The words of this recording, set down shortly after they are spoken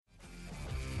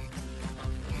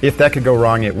if that could go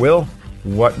wrong, it will.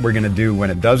 What we're going to do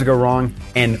when it does go wrong.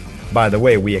 And by the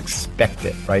way, we expect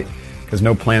it, right? Because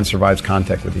no plan survives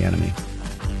contact with the enemy.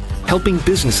 Helping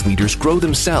business leaders grow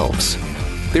themselves,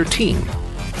 their team,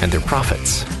 and their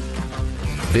profits.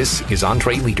 This is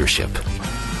EntreLeadership.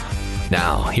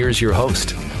 Now, here's your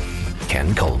host,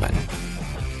 Ken Coleman.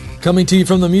 Coming to you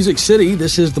from the Music City,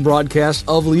 this is the broadcast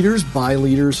of Leaders by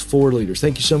Leaders for Leaders.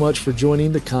 Thank you so much for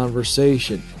joining the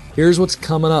conversation. Here's what's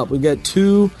coming up. We've got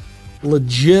two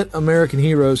legit American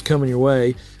heroes coming your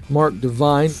way. Mark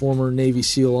Divine, former Navy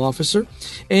SEAL officer,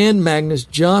 and Magnus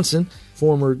Johnson,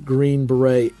 former Green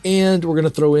Beret. And we're going to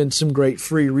throw in some great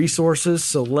free resources,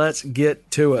 so let's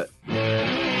get to it.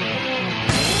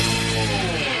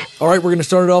 All right, we're going to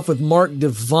start it off with Mark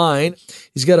Divine.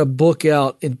 He's got a book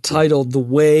out entitled The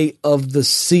Way of the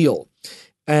SEAL.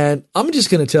 And I'm just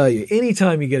going to tell you,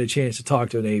 anytime you get a chance to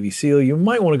talk to a Navy SEAL, you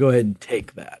might want to go ahead and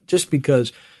take that, just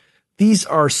because these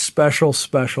are special,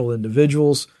 special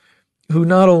individuals who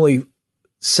not only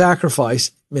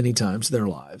sacrifice many times their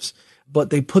lives, but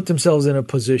they put themselves in a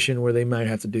position where they might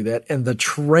have to do that. And the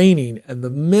training and the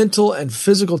mental and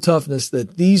physical toughness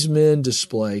that these men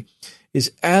display is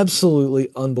absolutely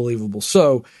unbelievable.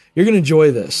 So you're going to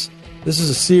enjoy this. This is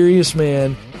a serious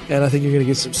man, and I think you're going to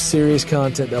get some serious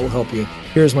content that will help you.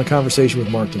 Here's my conversation with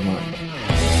Mark Divine.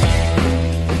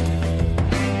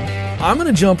 I'm going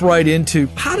to jump right into,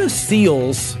 how do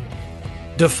SEALs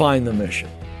define the mission?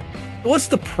 What's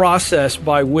the process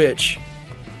by which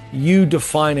you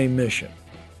define a mission?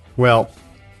 Well,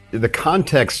 the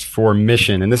context for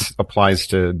mission, and this applies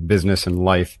to business and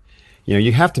life,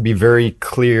 you have to be very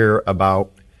clear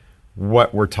about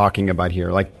what we're talking about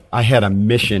here. Like, I had a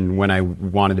mission when I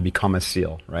wanted to become a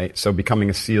SEAL, right? So becoming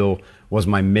a SEAL was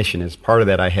my mission. As part of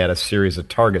that, I had a series of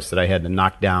targets that I had to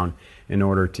knock down in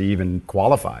order to even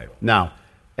qualify. Now,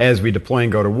 as we deploy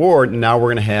and go to war, now we're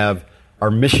going to have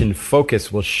our mission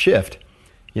focus will shift.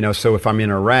 So if I'm in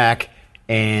Iraq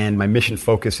and my mission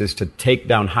focus is to take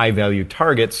down high-value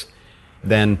targets,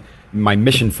 then my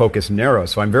mission focus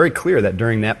narrows. So I'm very clear that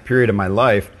during that period of my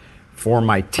life, for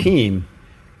my team,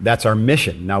 that's our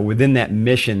mission. Now, within that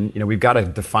mission, we've got to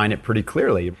define it pretty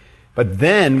clearly. But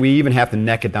then we even have to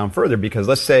neck it down further, because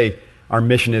let's say our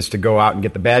mission is to go out and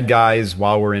get the bad guys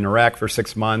while we're in Iraq for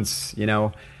 6 months,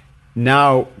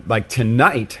 Now, like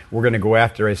tonight, we're going to go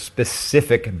after a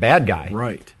specific bad guy.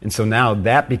 Right. And so now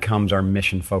that becomes our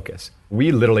mission focus.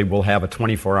 We literally will have a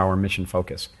 24-hour mission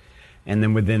focus. And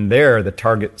then within there, the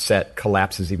target set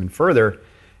collapses even further,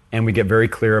 and we get very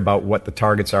clear about what the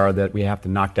targets are that we have to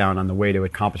knock down on the way to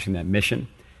accomplishing that mission.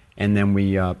 And then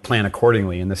we plan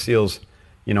accordingly. And the SEALs,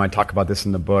 I talk about this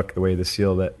in the book, The Way of the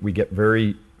SEAL, that we get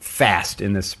very fast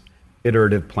in this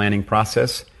iterative planning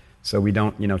process. So we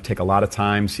don't, take a lot of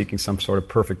time seeking some sort of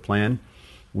perfect plan.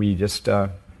 We just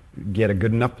get a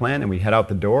good enough plan, and we head out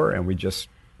the door, and we just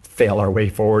fail our way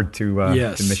forward to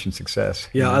mission success.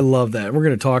 Yeah, I love that. We're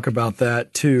going to talk about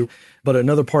that too. But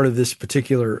another part of this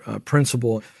particular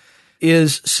principle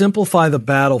is simplify the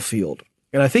battlefield.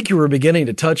 And I think you were beginning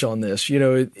to touch on this.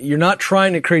 You're not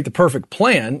trying to create the perfect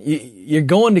plan. You're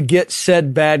going to get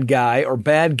said bad guy or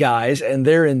bad guys, and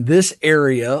they're in this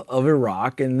area of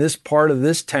Iraq, in this part of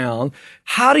this town.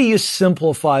 How do you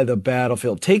simplify the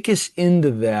battlefield? Take us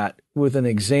into that with an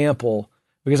example,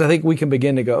 because I think we can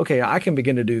begin to go, okay, I can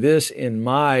begin to do this in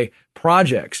my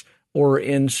projects or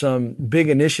in some big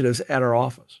initiatives at our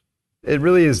office. It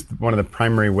really is one of the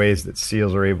primary ways that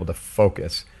SEALs are able to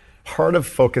focus. Part of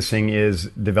focusing is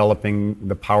developing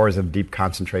the powers of deep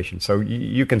concentration. So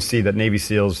you can see that Navy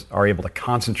SEALs are able to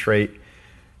concentrate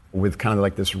with kind of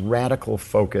like this radical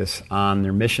focus on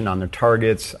their mission, on their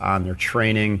targets, on their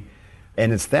training.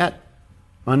 And it's that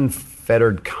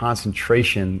unfettered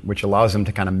concentration which allows them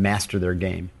to kind of master their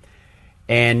game.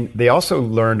 And they also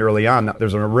learned early on that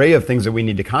there's an array of things that we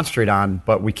need to concentrate on,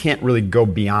 but we can't really go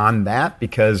beyond that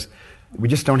because we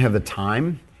just don't have the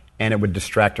time, and it would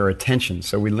distract our attention.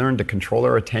 So we learned to control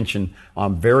our attention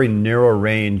on a very narrow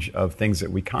range of things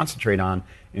that we concentrate on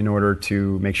in order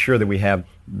to make sure that we have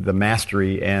the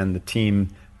mastery and the team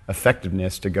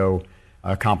effectiveness to go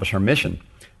accomplish our mission.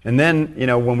 And then,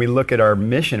 when we look at our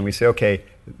mission, we say, okay,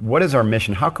 what is our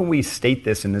mission? How can we state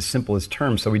this in the simplest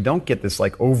terms so we don't get this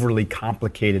like overly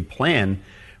complicated plan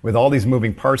with all these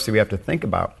moving parts that we have to think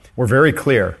about? We're very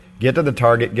clear. Get to the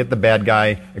target, get the bad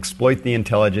guy, exploit the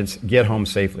intelligence, get home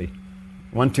safely.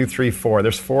 1, 2, 3, 4.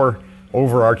 There's 4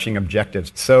 overarching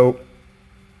objectives. So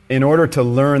in order to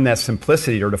learn that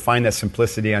simplicity or to find that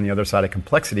simplicity on the other side of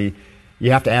complexity,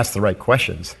 you have to ask the right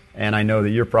questions. And I know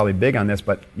that you're probably big on this,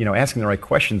 but asking the right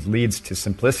questions leads to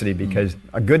simplicity because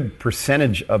a good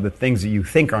percentage of the things that you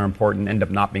think are important end up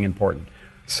not being important.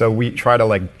 So we try to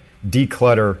like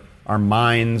declutter our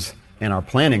minds and our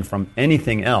planning from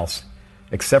anything else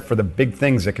except for the big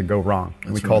things that could go wrong.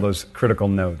 And we call those critical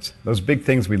nodes. Those big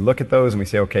things, we look at those and we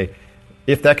say, okay,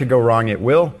 if that could go wrong, it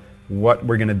will. What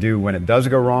we're going to do when it does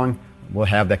go wrong, we'll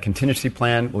have that contingency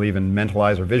plan. We'll even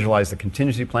mentalize or visualize the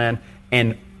contingency plan.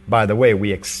 And by the way,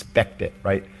 we expect it,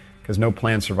 right? Because no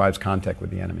plan survives contact with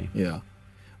the enemy. Yeah.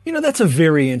 That's a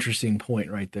very interesting point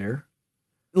right there.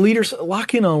 Leaders,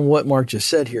 lock in on what Mark just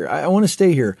said here. I want to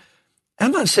stay here.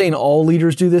 I'm not saying all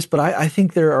leaders do this, but I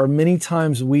think there are many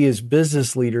times we as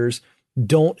business leaders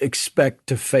don't expect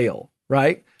to fail,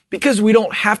 right? Because we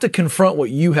don't have to confront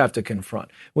what you have to confront.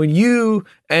 When you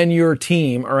and your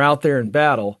team are out there in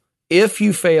battle, if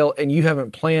you fail and you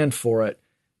haven't planned for it,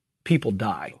 people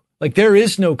die. Like there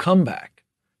is no comeback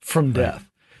from death.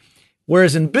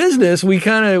 Whereas in business, we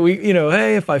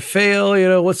hey, if I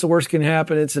fail, what's the worst can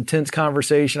happen? It's a tense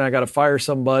conversation. I got to fire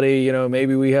somebody,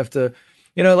 maybe we have to,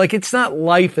 it's not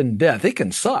life and death. It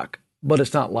can suck, but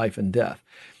it's not life and death.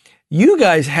 You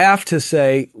guys have to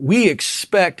say, we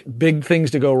expect big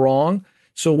things to go wrong.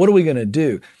 So what are we going to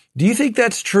do? Do you think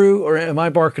that's true, or am I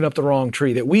barking up the wrong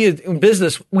tree? That we in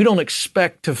business, we don't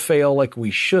expect to fail like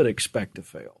we should expect to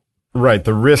fail. Right.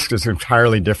 The risk is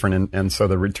entirely different. And so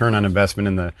the return on investment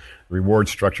and the reward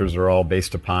structures are all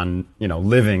based upon,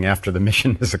 living after the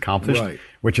mission is accomplished, right,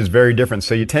 which is very different.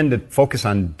 So you tend to focus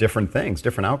on different things,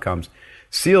 different outcomes.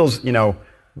 SEALs,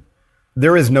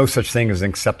 there is no such thing as an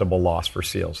acceptable loss for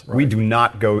SEALs. Right. We do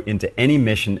not go into any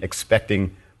mission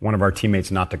expecting one of our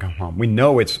teammates not to come home. We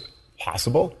know it's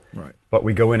possible, right, but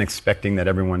we go in expecting that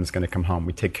everyone's going to come home.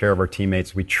 We take care of our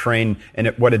teammates. We train. And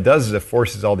what it does is it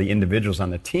forces all the individuals on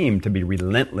the team to be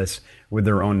relentless with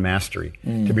their own mastery,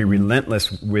 to be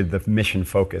relentless with the mission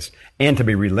focus, and to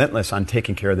be relentless on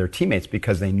taking care of their teammates,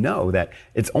 because they know that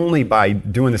it's only by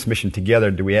doing this mission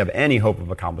together do we have any hope of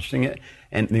accomplishing it.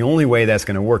 And the only way that's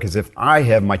going to work is if I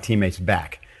have my teammates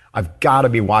back. I've got to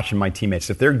be watching my teammates.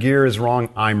 If their gear is wrong,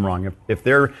 I'm wrong. If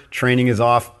their training is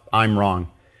off, I'm wrong.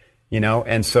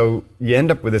 And so you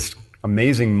end up with this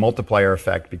amazing multiplier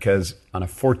effect, because on a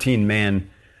 14-man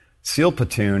SEAL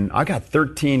platoon, I got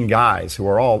 13 guys who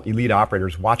are all elite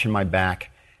operators watching my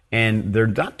back, and they're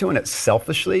not doing it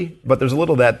selfishly, but there's a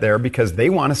little of that there because they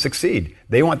want to succeed.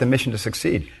 They want the mission to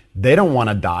succeed. They don't want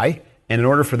to die, and in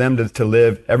order for them to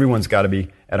live, everyone's got to be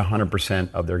at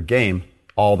 100% of their game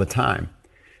all the time.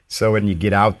 So when you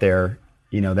get out there,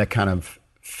 that kind of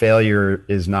failure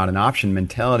is not an option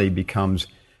mentality becomes,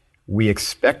 we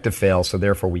expect to fail, so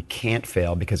therefore we can't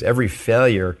fail, because every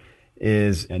failure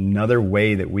is another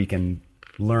way that we can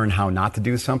learn how not to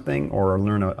do something or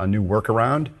learn a new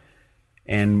workaround,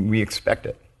 and we expect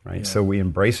it, right? Yeah. So we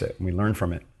embrace it and we learn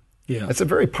from it. Yeah. It's a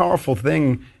very powerful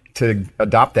thing to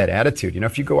adopt that attitude.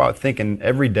 If you go out thinking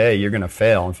every day you're going to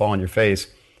fail and fall on your face,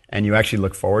 and you actually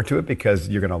look forward to it because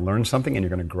you're going to learn something and you're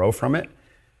going to grow from it,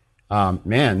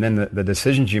 then the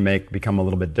decisions you make become a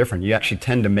little bit different. You actually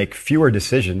tend to make fewer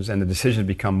decisions, and the decisions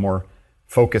become more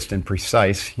focused and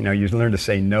precise. You learn to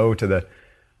say no to the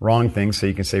wrong things so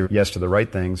you can say yes to the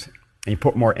right things. And you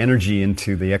put more energy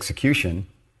into the execution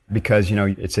because,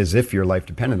 it's as if your life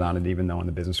depended on it, even though in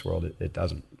the business world it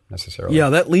doesn't necessarily. Yeah,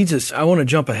 that leads us, I want to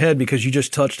jump ahead because you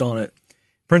just touched on it.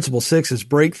 Principle 6 is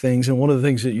break things, and one of the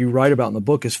things that you write about in the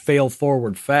book is fail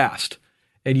forward fast.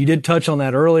 And you did touch on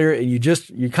that earlier, and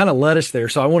you kind of led us there.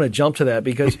 So I want to jump to that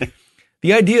because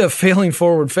the idea of failing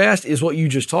forward fast is what you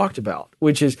just talked about,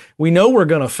 which is we know we're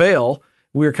going to fail.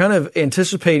 We're kind of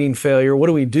anticipating failure. What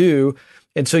do we do?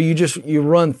 And so you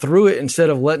run through it instead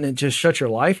of letting it just shut your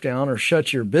life down or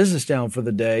shut your business down for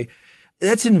the day.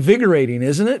 That's invigorating,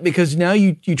 isn't it? Because now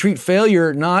you treat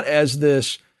failure not as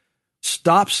this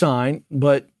stop sign,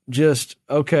 but just,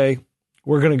 okay,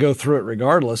 we're going to go through it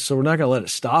regardless. So we're not going to let it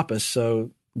stop us.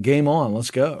 So game on, let's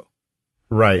go.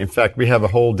 Right. In fact, we have a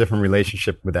whole different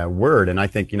relationship with that word. And I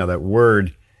think, that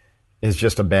word is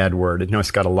just a bad word.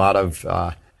 It's got a lot of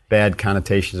bad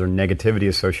connotations or negativity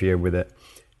associated with it.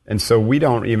 And so we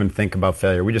don't even think about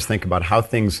failure. We just think about how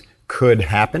things could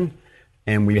happen.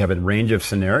 And we have a range of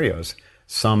scenarios.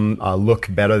 Some look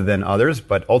better than others,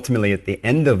 but ultimately at the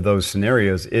end of those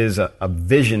scenarios is a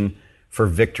vision for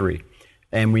victory.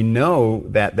 And we know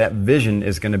that that vision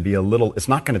is going to be it's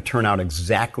not going to turn out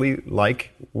exactly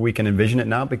like we can envision it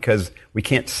now because we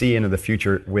can't see into the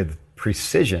future with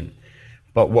precision.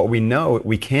 But what we know,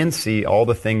 we can see all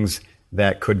the things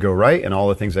that could go right and all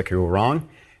the things that could go wrong,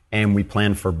 and we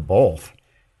plan for both.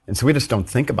 And so we just don't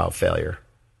think about failure.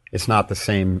 It's not the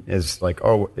same as like,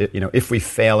 if we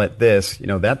fail at this,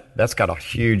 that's got a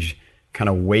huge kind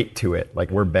of weight to it. Like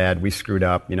we're bad, we screwed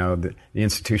up, the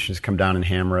institutions come down and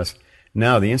hammer us.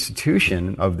 No, the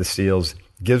institution of the SEALs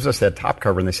gives us that top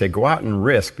cover, and they say, go out and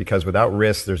risk, because without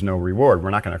risk, there's no reward.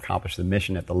 We're not going to accomplish the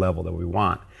mission at the level that we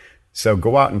want. So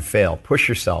go out and fail. Push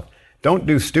yourself. Don't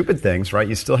do stupid things, right?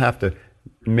 You still have to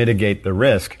mitigate the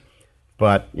risk.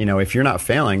 But, if you're not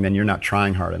failing, then you're not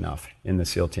trying hard enough in the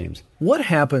SEAL teams. What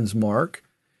happens, Mark?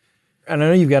 And I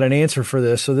know you've got an answer for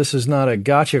this, so this is not a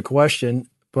gotcha question,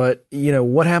 but,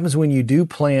 what happens when you do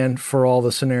plan for all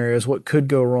the scenarios, what could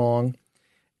go wrong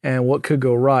and what could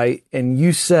go right? And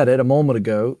you said it a moment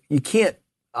ago, you can't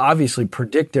obviously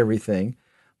predict everything,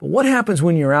 but what happens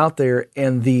when you're out there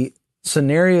and the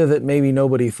scenario that maybe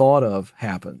nobody thought of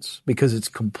happens because it's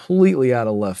completely out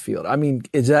of left field? I mean,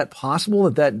 is that possible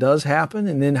that does happen?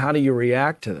 And then how do you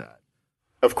react to that?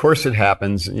 Of course it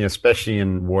happens, especially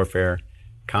in warfare.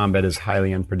 Combat is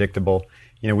highly unpredictable.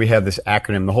 We have this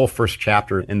acronym. The whole first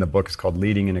chapter in the book is called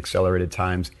Leading in Accelerated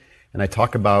Times. And I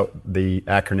talk about the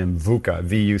acronym VUCA,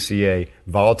 V-U-C-A,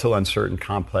 volatile, uncertain,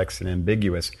 complex, and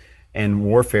ambiguous. And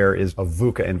warfare is a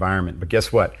VUCA environment. But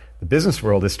guess what? The business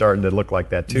world is starting to look like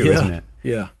that too, isn't it?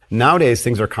 Yeah. Nowadays,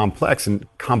 things are complex, and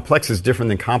complex is different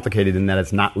than complicated in that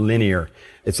it's not linear.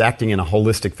 It's acting in a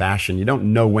holistic fashion. You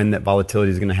don't know when that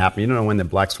volatility is going to happen. You don't know when the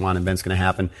black swan event's going to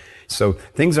happen. So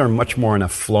things are much more in a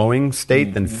flowing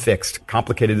state than fixed.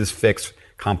 Complicated is fixed,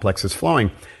 complex is flowing.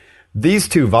 These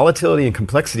two, volatility and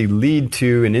complexity, lead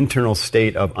to an internal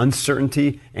state of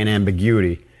uncertainty and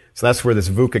ambiguity. So that's where this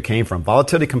VUCA came from.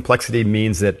 Volatility, complexity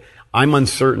means that I'm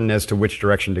uncertain as to which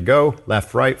direction to go,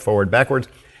 left, right, forward, backwards.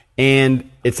 And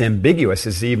it's ambiguous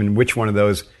as to even which one of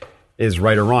those is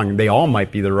right or wrong. They all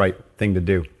might be the right thing to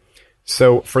do.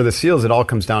 So for the SEALs, it all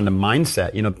comes down to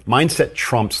mindset. Mindset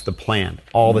trumps the plan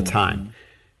all the time.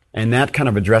 And that kind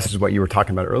of addresses what you were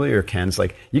talking about earlier, Ken. It's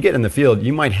like you get in the field,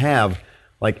 you might have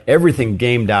like everything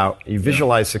gamed out. You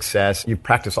visualize success, you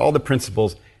practice all the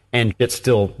principles, and it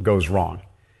still goes wrong.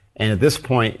 And at this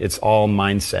point, it's all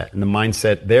mindset. And the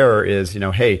mindset there is,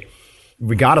 hey,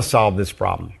 we got to solve this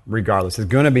problem regardless. It's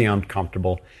going to be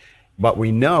uncomfortable. But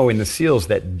we know in the SEALs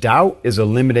that doubt is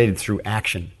eliminated through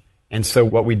action. And so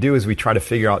what we do is we try to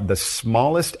figure out the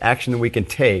smallest action that we can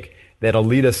take that'll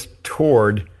lead us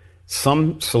toward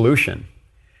some solution.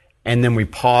 And then we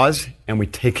pause and we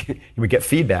get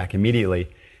feedback immediately.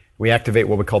 We activate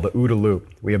what we call the OODA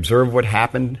loop. We observe what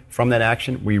happened from that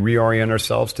action. We reorient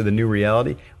ourselves to the new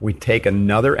reality. We take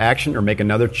another action or make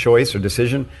another choice or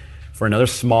decision for another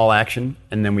small action.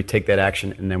 And then we take that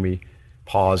action and then we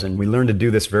pause. And we learn to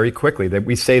do this very quickly. That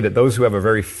we say that those who have a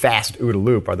very fast OODA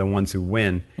loop are the ones who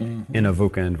win in a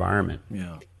VUCA environment.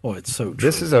 Yeah. Oh, it's so true.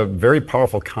 This is a very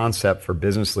powerful concept for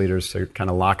business leaders to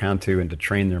kind of lock onto and to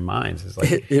train their minds. It's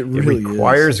like it really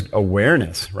requires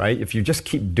awareness, right? If you just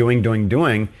keep doing,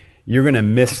 you're going to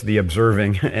miss the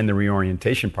observing and the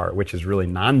reorientation part, which is really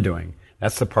non-doing.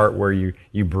 That's the part where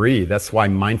you breathe. That's why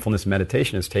mindfulness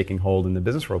meditation is taking hold in the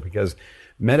business world, because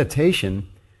meditation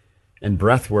and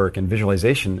breath work and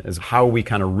visualization is how we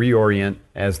kind of reorient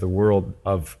as the world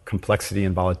of complexity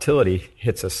and volatility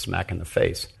hits us smack in the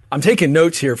face. I'm taking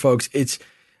notes here, folks. It's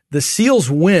the SEALs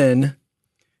win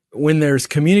when there's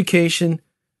communication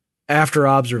after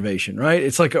observation, right?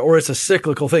 It's like, or it's a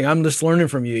cyclical thing. I'm just learning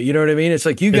from you. You know what I mean? It's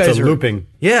like you guys are looping.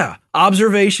 Yeah.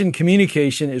 Observation,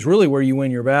 communication is really where you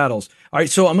win your battles. All right.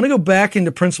 So I'm going to go back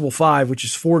into principle 5, which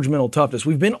is forge mental toughness.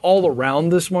 We've been all around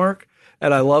this, Mark,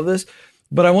 and I love this,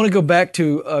 but I want to go back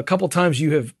to a couple times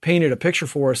you have painted a picture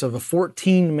for us of a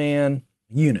 14-man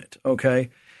unit. Okay.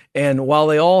 And while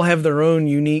they all have their own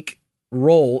unique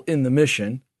role in the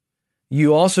mission,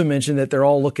 you also mentioned that they're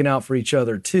all looking out for each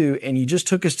other too. And you just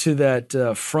took us to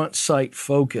that front sight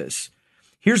focus.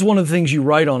 Here's one of the things you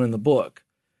write on in the book.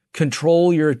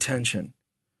 Control your attention.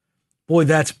 Boy,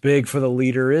 that's big for the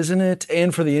leader, isn't it?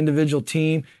 And for the individual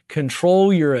team.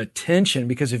 Control your attention,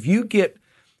 because if you get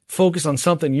focused on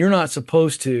something you're not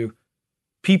supposed to,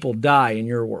 people die in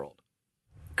your world.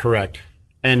 Correct.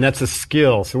 And that's a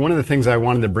skill. So one of the things I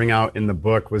wanted to bring out in the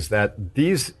book was that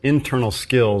these internal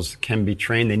skills can be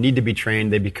trained. They need to be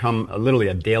trained. They become literally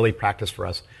a daily practice for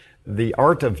us. The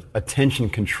art of attention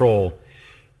control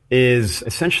is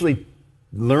essentially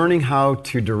learning how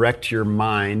to direct your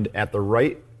mind at the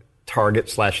right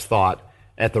target/thought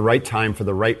at the right time for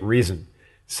the right reason.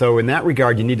 So in that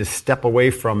regard, you need to step away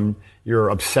from your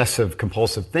obsessive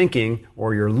compulsive thinking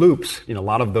or your loops. A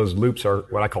lot of those loops are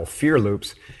what I call fear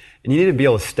loops. And you need to be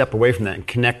able to step away from that and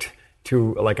connect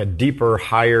to like a deeper,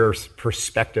 higher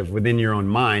perspective within your own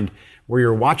mind, where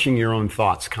you're watching your own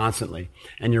thoughts constantly.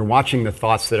 And you're watching the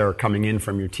thoughts that are coming in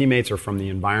from your teammates or from the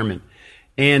environment.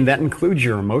 And that includes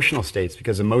your emotional states,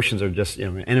 because emotions are just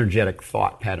an energetic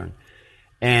thought pattern.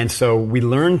 And so we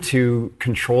learn to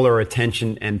control our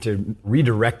attention and to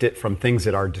redirect it from things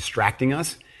that are distracting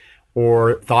us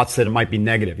or thoughts that it might be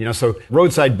negative. So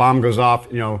roadside bomb goes off,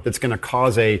 it's going to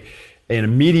cause an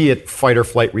immediate fight or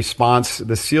flight response.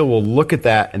 The SEAL will look at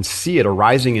that and see it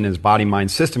arising in his body-mind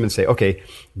system and say, okay,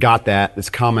 got that, it's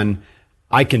coming.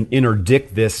 I can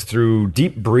interdict this through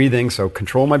deep breathing, so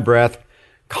control my breath,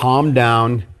 calm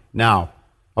down. Now,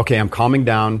 okay, I'm calming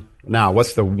down. Now,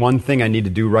 what's the one thing I need to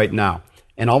do right now?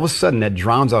 And all of a sudden, that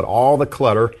drowns out all the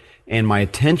clutter, and I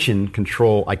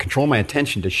control my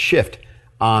attention to shift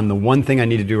on the one thing I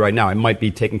need to do right now. It might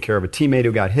be taking care of a teammate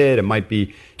who got hit. It might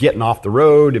be getting off the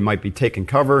road. It might be taking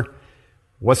cover.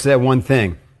 What's that one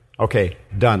thing? Okay,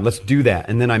 done. Let's do that.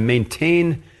 And then I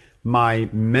maintain my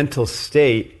mental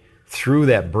state through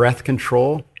that breath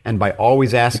control and by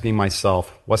always asking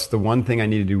myself, what's the one thing I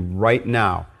need to do right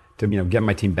now to get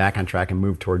my team back on track and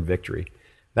move toward victory?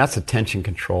 That's attention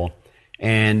control.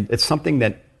 And it's something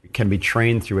that can be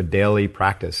trained through a daily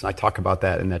practice. I talk about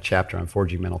that in that chapter on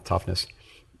forging mental toughness,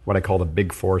 what I call the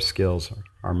big 4 skills,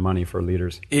 our money for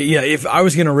leaders. Yeah, if I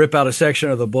was going to rip out a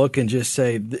section of the book and just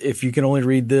say, if you can only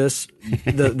read this,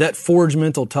 that forge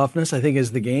mental toughness, I think,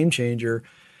 is the game changer.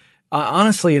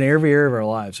 Honestly, in every area of our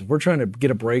lives, if we're trying to get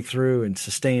a breakthrough and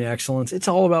sustain excellence, it's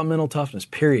all about mental toughness,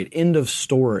 period. End of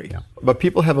story. Yeah. But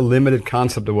people have a limited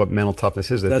concept of what mental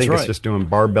toughness is. They think it's just doing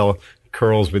barbell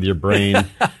curls with your brain,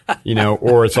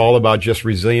 or it's all about just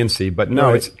resiliency. But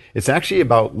no, it's actually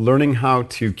about learning how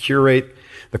to curate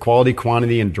the quality,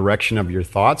 quantity, and direction of your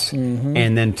thoughts,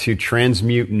 and then to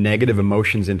transmute negative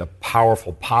emotions into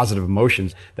powerful, positive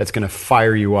emotions that's going to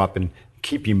fire you up and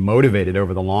keep you motivated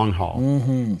over the long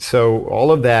haul. So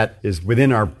all of that is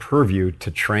within our purview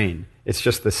to train. It's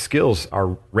just the skills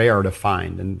are rare to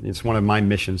find. And it's one of my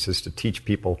missions is to teach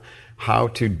people how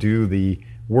to do the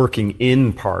working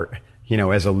in part,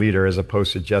 as a leader, as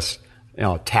opposed to just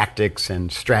tactics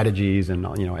and strategies and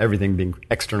everything being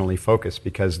externally focused,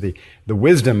 because the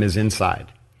wisdom is inside.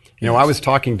 I was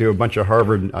talking to a bunch of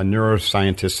Harvard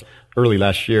neuroscientists early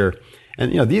last year,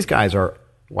 and these guys are,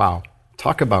 wow,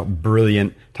 talk about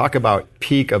brilliant, talk about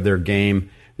peak of their game.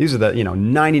 These are the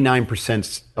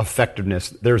 99% effectiveness.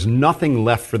 There's nothing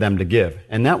left for them to give,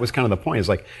 and that was kind of the point. Is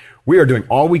like we are doing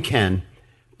all we can,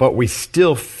 but we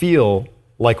still feel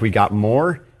like we got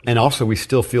more, and also we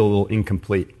still feel a little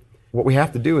incomplete. What we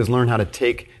have to do is learn how to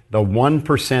take the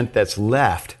 1% that's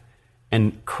left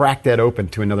and crack that open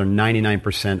to another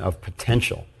 99% of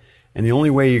potential. And the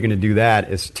only way you're going to do that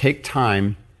is take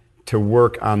time to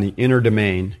work on the inner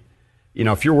domain.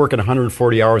 If you're working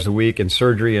 140 hours a week in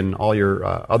surgery and all your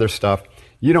other stuff,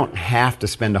 you don't have to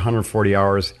spend 140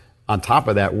 hours on top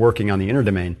of that working on the inner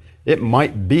domain. It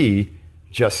might be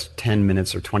just 10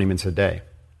 minutes or 20 minutes a day.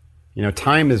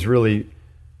 Time is really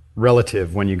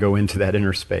relative when you go into that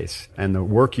inner space, and the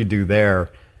work you do there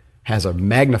has a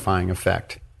magnifying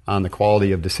effect on the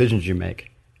quality of decisions you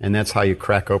make, and that's how you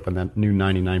crack open that new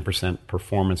 99%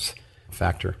 performance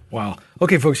factor. Wow.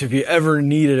 Okay, folks, if you ever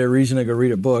needed a reason to go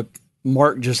read a book,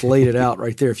 Mark just laid it out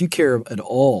right there. If you care at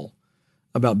all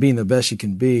about being the best you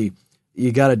can be,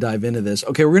 you got to dive into this.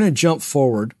 Okay, we're going to jump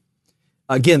forward.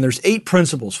 Again, there's 8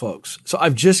 principles, folks. So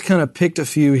I've just kind of picked a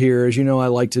few here, as you know I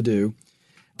like to do.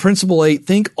 Principle 8,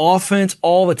 think offense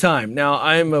all the time. Now,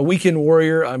 I'm a weekend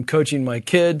warrior. I'm coaching my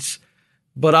kids,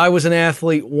 but I was an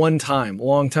athlete one time, a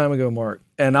long time ago, Mark.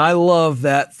 And I love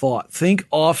that thought. Think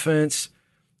offense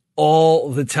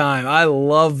all the time. I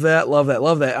love that, love that,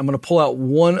 love that. I'm going to pull out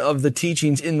one of the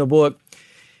teachings in the book.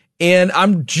 And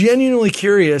I'm genuinely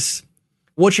curious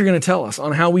what you're going to tell us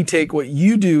on how we take what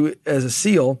you do as a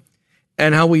SEAL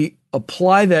and how we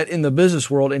apply that in the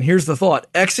business world. And here's the thought: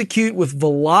 execute with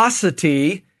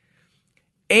velocity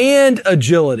and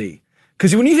agility.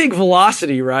 Because when you think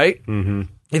velocity, right, you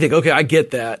think, okay, I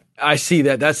get that. I see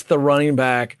that. That's the running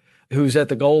back who's at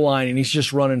the goal line and he's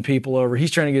just running people over.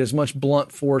 He's trying to get as much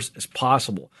blunt force as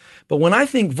possible. But when I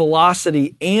think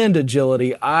velocity and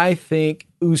agility, I think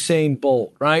Usain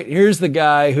Bolt, right? Here's the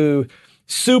guy who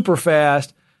super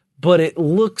fast, but it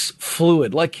looks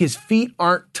fluid, like his feet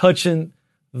aren't touching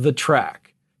the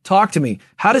track. Talk to me.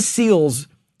 How do SEALs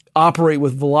operate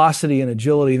with velocity and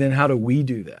agility? Then how do we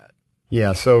do that?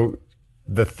 Yeah, so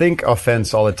the think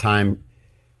offense all the time,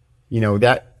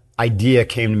 that idea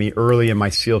came to me early in my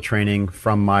SEAL training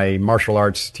from my martial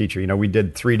arts teacher. We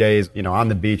did 3 days, on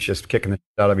the beach, just kicking the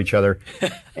shit out of each other.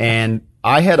 And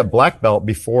I had a black belt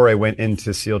before I went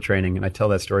into SEAL training, and I tell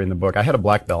that story in the book. I had a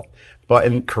black belt. But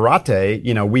in karate,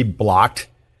 we blocked.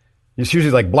 It's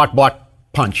usually like block, block,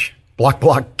 punch, block,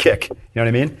 block, kick. You know what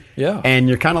I mean? Yeah. And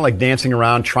you're kind of like dancing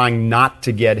around trying not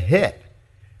to get hit.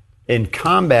 In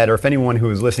combat, or if anyone who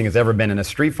is listening has ever been in a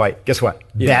street fight, guess what?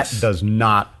 Yes. That does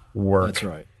not work. That's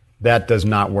right. That does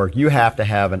not work. You have to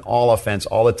have an all offense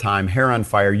all the time, hair on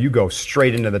fire. You go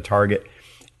straight into the target,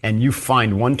 and you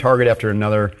find one target after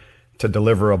another to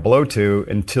deliver a blow to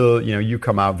until you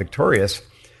come out victorious.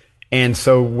 And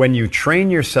so when you train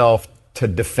yourself to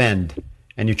defend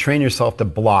and you train yourself to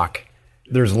block,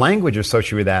 there's language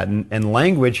associated with that, and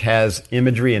language has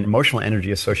imagery and emotional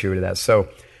energy associated with that. So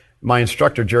my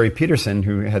instructor, Jerry Peterson,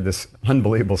 who had this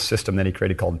unbelievable system that he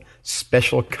created called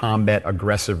Special Combat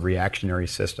Aggressive Reactionary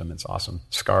System. It's awesome.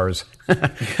 SCARS. Oh,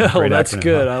 that's acronym.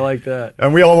 Good. I like that.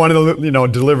 And we all wanted to,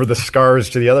 deliver the SCARS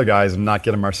to the other guys and not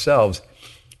get them ourselves.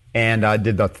 And I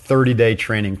did the 30-day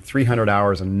training, 300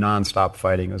 hours of nonstop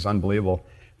fighting. It was unbelievable.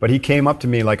 But he came up to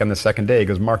me like on the second day. He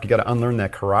goes, Mark, you got to unlearn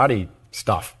that karate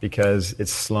stuff because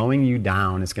it's slowing you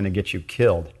down. It's going to get you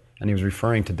killed. And he was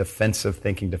referring to defensive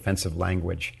thinking, defensive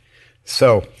language.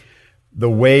 So the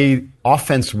way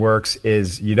offense works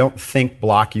is you don't think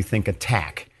block, you think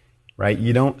attack, right?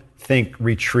 You don't think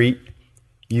retreat,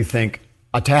 you think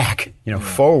attack,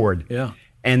 forward. Yeah.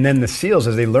 And then the SEALs,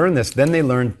 as they learn this, then they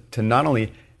learn to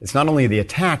it's not only the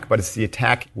attack, but it's the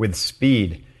attack with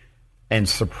speed and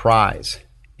surprise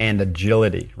and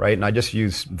agility, right? And I just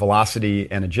use velocity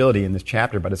and agility in this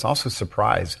chapter, but it's also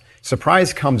surprise.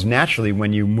 Surprise comes naturally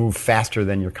when you move faster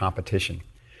than your competition.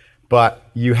 But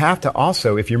you have to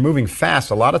also, if you're moving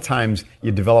fast, a lot of times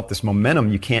you develop this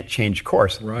momentum, you can't change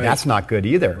course. Right. That's not good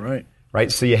either. Right?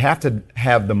 So you have to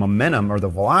have the momentum or the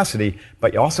velocity,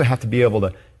 but you also have to be able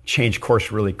to change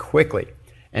course really quickly.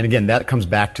 And again, that comes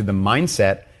back to the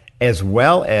mindset as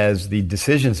well as the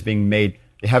decisions being made,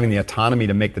 having the autonomy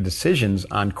to make the decisions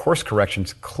on course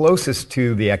corrections closest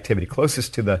to the activity,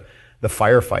 closest to the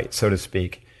firefight, so to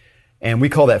speak. And we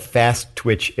call that fast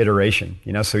twitch iteration.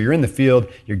 So you're in the field,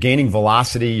 you're gaining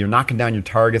velocity, you're knocking down your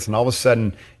targets, and all of a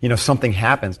sudden, something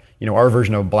happens. Our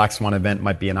version of a black swan event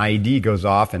might be an IED goes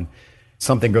off and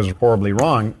something goes horribly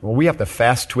wrong. Well, we have to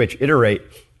fast twitch iterate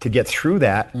to get through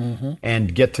that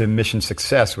and get to mission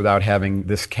success without having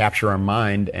this capture our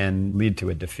mind and lead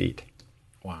to a defeat.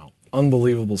 Wow.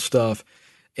 Unbelievable stuff.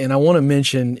 And I want to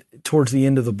mention towards the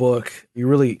end of the book, you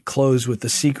really close with the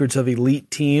secrets of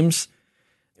elite teams.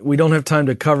 We don't have time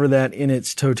to cover that in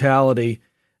its totality,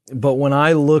 but when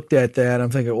I looked at that,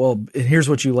 I'm thinking, well, here's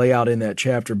what you lay out in that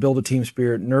chapter. Build a team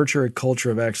spirit, nurture a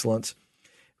culture of excellence,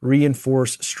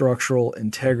 reinforce structural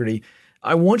integrity.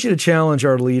 I want you to challenge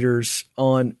our leaders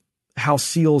on how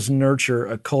SEALs nurture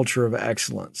a culture of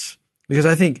excellence, because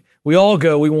I think we all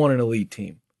we want an elite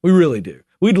team. We really do.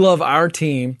 We'd love our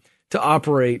team to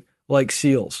operate like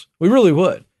SEALs. We really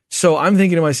would. So I'm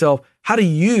thinking to myself, how do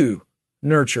you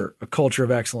nurture a culture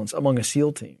of excellence among a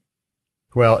SEAL team?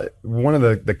 Well, one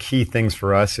of the key things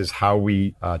for us is how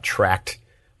we attract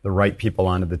the right people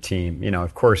onto the team.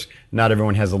 Of course, not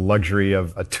everyone has the luxury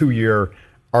of a 2-year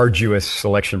arduous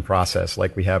selection process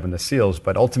like we have in the SEALs,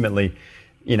 but ultimately,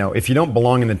 if you don't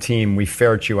belong in the team, we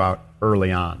ferret you out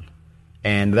early on.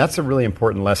 And that's a really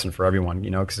important lesson for everyone,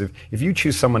 because if you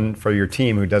choose someone for your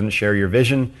team who doesn't share your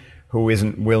vision, who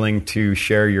isn't willing to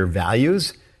share your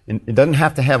values, and it doesn't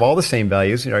have to have all the same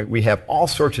values. We have all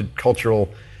sorts of cultural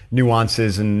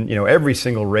nuances and, every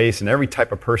single race and every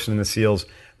type of person in the SEALs.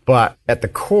 But at the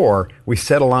core, we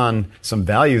settle on some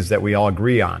values that we all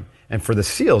agree on. And for the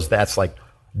SEALs, that's like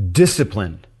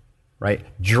discipline, right?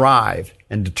 Drive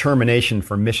and determination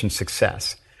for mission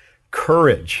success.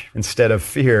 Courage instead of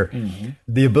fear.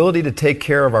 The ability to take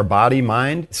care of our body,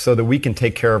 mind, so that we can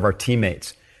take care of our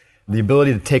teammates. The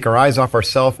ability to take our eyes off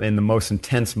ourselves in the most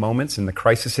intense moments in the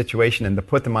crisis situation and to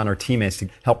put them on our teammates to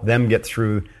help them get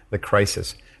through the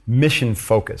crisis. Mission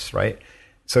focus, right?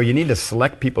 So you need to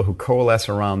select people who coalesce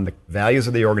around the values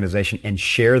of the organization and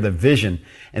share the vision.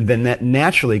 And then that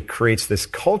naturally creates this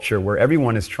culture where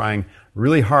everyone is trying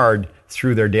really hard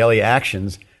through their daily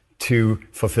actions to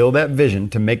fulfill that vision,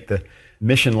 to make the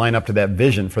mission line up to that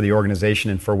vision for the organization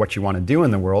and for what you want to do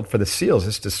in the world. For the SEALs,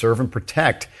 is to serve and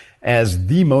protect as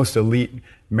the most elite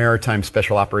maritime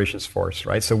special operations force,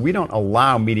 right? So we don't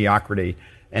allow mediocrity.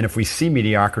 And if we see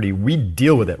mediocrity, we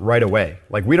deal with it right away.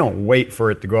 Like, we don't wait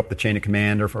for it to go up the chain of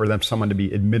command or for someone to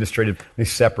be administratively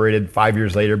separated 5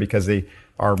 years later because they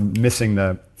are missing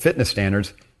the fitness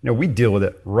standards. We deal with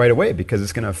it right away because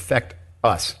it's going to affect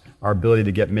us, our ability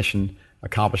to get mission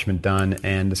accomplishment done,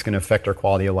 and it's going to affect our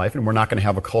quality of life, and we're not going to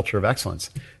have a culture of excellence.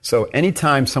 So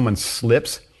anytime someone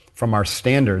slips from our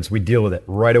standards, we deal with it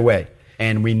right away.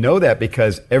 And we know that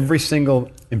because every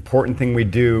single important thing we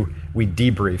do, we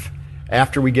debrief.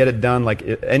 After we get it done, like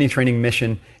any training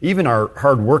mission, even our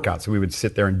hard workouts, we would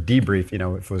sit there and debrief,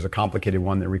 if it was a complicated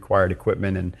one that required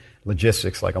equipment and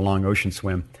logistics, like a long ocean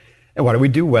swim. And what did we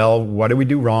do well? What did we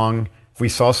do wrong? If we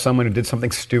saw someone who did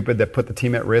something stupid that put the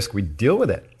team at risk, we deal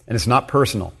with it. And it's not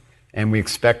personal. And we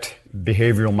expect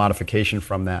behavioral modification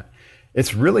from that.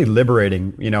 It's really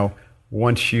liberating,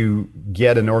 once you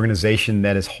get an organization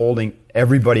that is holding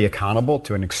everybody accountable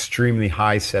to an extremely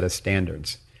high set of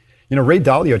standards. Ray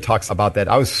Dalio talks about that.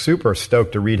 I was super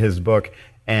stoked to read his book,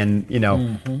 and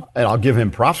and I'll give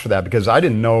him props for that, because I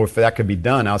didn't know if that could be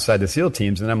done outside the SEAL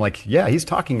teams. And I'm like, yeah, he's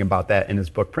talking about that in his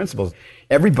book, Principles.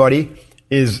 Everybody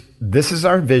this is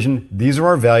our vision. These are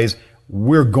our values.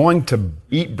 We're going to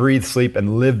eat, breathe, sleep,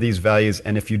 and live these values.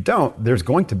 And if you don't, there's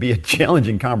going to be a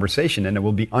challenging conversation, and it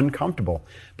will be uncomfortable.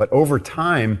 But over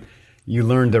time, you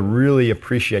learn to really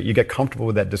appreciate, you get comfortable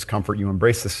with that discomfort, you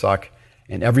embrace the suck,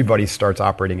 and everybody starts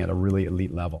operating at a really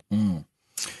elite level.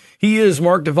 He is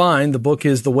Mark Divine. The book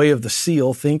is The Way of the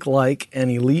SEAL, Think Like an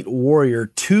Elite Warrior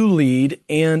to Lead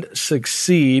and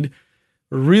Succeed.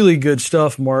 Really good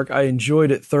stuff, Mark. I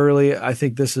enjoyed it thoroughly. I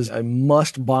think this is a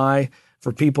must-buy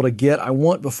for people to get. I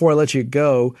want, before I let you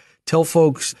go, tell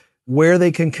folks where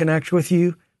they can connect with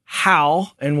you,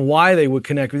 how and why they would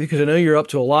connect with you, because I know you're up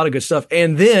to a lot of good stuff.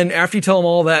 And then after you tell them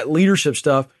all that leadership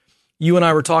stuff, you and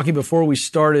I were talking before we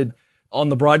started on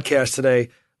the broadcast today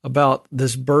about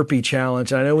this burpee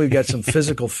challenge. And I know we've got some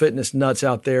physical fitness nuts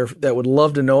out there that would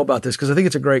love to know about this, because I think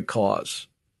it's a great cause.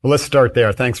 Well, let's start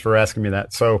there. Thanks for asking me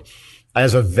that. So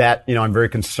as a vet, I'm very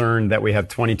concerned that we have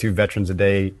 22 veterans a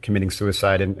day committing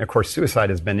suicide. And of course, suicide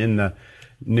has been in the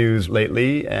news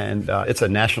lately, and it's a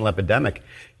national epidemic.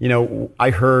 I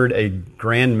heard a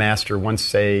grandmaster once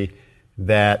say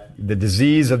that the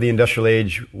disease of the industrial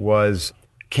age was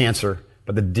cancer,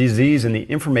 but the disease in the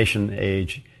information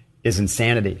age is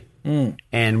insanity.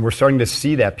 And we're starting to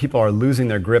see that people are losing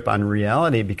their grip on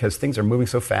reality because things are moving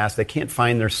so fast. They can't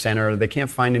find their center. They can't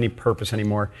find any purpose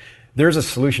anymore. There's a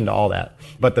solution to all that.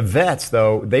 But the vets,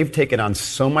 though, they've taken on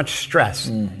so much stress,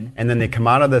 and then they come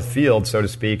out of the field, so to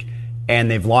speak, and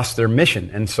they've lost their mission.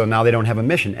 And so now they don't have a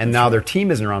mission. And now their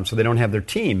team isn't around, so they don't have their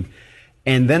team.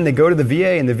 And then they go to the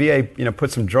VA, and the VA,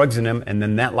 puts some drugs in them, and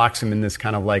then that locks them in this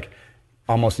kind of like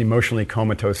almost emotionally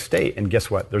comatose state. And guess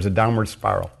what? There's a downward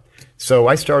spiral. So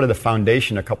I started a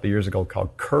foundation a couple of years ago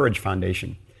called Courage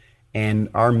Foundation. And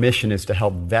our mission is to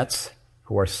help vets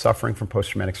who are suffering from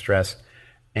post-traumatic stress.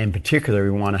 And particularly,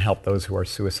 we want to help those who are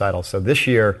suicidal. So this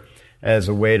year, as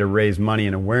a way to raise money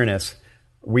and awareness,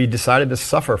 we decided to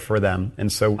suffer for them.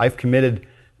 And so I've committed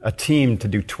a team to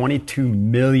do 22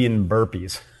 million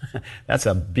burpees. That's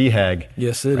a BHAG.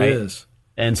 Yes, it is.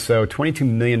 And so 22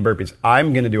 million burpees.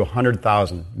 I'm going to do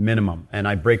 100,000 minimum. And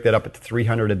I break that up at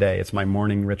 300 a day. It's my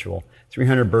morning ritual.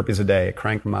 300 burpees a day. I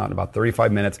crank them out in about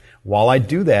 35 minutes. While I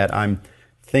do that, I'm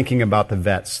thinking about the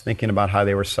vets, thinking about how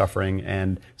they were suffering,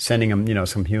 and sending them,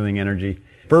 some healing energy.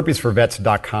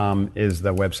 Burpeesforvets.com is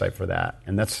the website for that.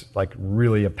 And that's like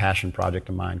really a passion project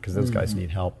of mine, because those guys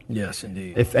need help. Yes,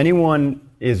 indeed. If anyone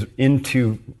is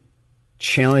into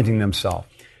challenging themselves,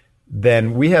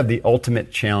 then we have the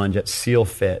ultimate challenge at SEAL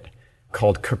Fit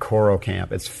called Kokoro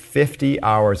Camp. It's 50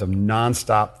 hours of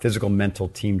nonstop physical, mental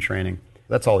team training.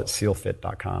 That's all at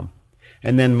sealfit.com.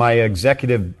 And then my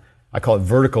executive, I call it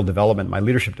vertical development, my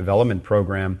leadership development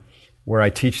program, where I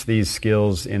teach these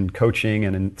skills in coaching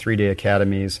and in 3-day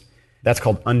academies. That's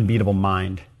called Unbeatable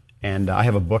Mind. And I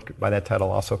have a book by that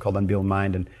title also called Unbeatable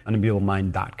Mind, and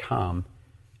unbeatablemind.com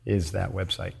is that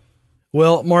website.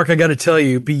 Well, Mark, I got to tell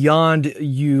you, beyond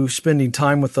you spending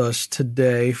time with us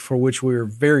today, for which we are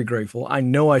very grateful, I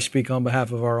know I speak on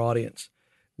behalf of our audience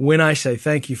when I say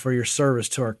thank you for your service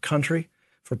to our country,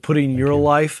 for putting your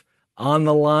life on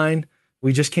the line.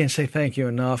 We just can't say thank you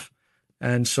enough.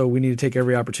 And so we need to take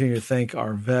every opportunity to thank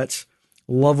our vets.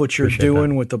 Love what you're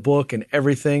doing with the book and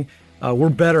everything. We're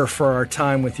better for our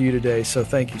time with you today. So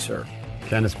thank you, sir.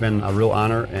 Ken, it's been a real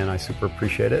honor, and I super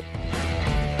appreciate it.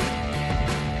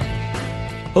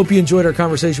 Hope you enjoyed our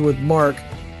conversation with Mark.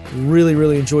 Really,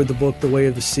 really enjoyed the book, The Way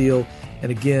of the SEAL.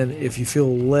 And again, if you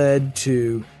feel led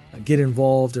to get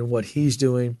involved in what he's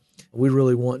doing, we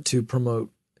really want to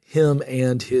promote him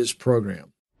and his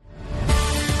program.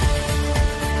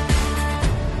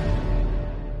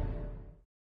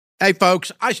 Hey,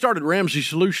 folks, I started Ramsey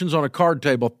Solutions on a card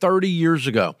table 30 years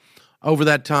ago. Over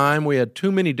that time, we had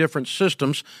too many different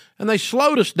systems, and they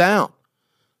slowed us down.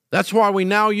 That's why we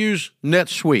now use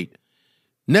NetSuite.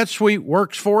 NetSuite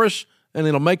works for us, and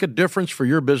it'll make a difference for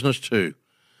your business too.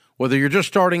 Whether you're just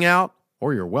starting out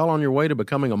or you're well on your way to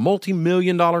becoming a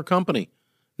multi-million-dollar company,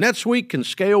 NetSuite can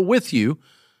scale with you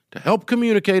to help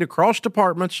communicate across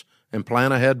departments and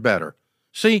plan ahead better.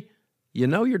 See, you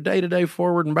know your day-to-day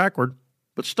forward and backward,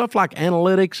 but stuff like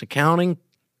analytics, accounting,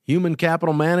 human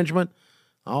capital management,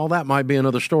 all that might be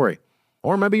another story.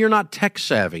 Or maybe you're not tech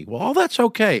savvy. Well, all that's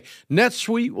okay.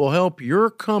 NetSuite will help your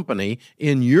company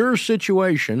in your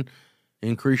situation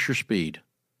increase your speed.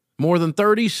 More than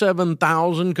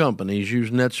 37,000 companies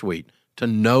use NetSuite to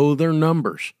know their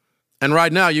numbers. And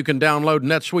right now, you can download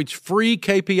NetSuite's free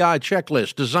KPI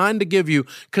checklist designed to give you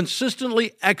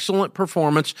consistently excellent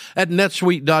performance at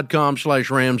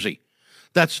netsuite.com/Ramsey.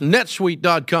 That's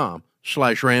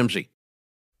netsuite.com/Ramsey.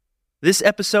 This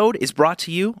episode is brought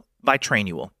to you by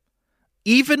Trainual.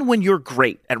 Even when you're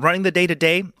great at running the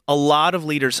day-to-day, a lot of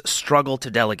leaders struggle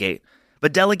to delegate.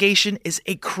 But delegation is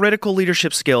a critical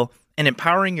leadership skill, and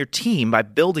empowering your team by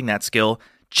building that skill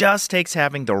just takes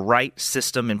having the right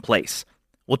system in place.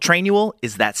 Well, Trainual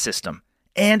is that system,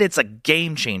 and it's a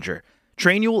game changer.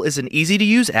 Trainual is an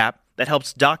easy-to-use app that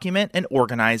helps document and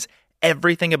organize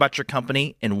everything about your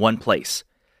company in one place.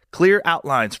 Clear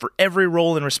outlines for every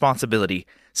role and responsibility,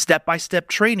 step-by-step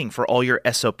training for all your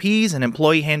SOPs and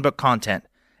employee handbook content,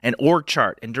 an org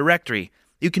chart and directory.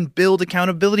 You can build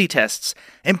accountability tests.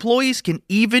 Employees can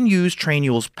even use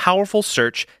Trainual's powerful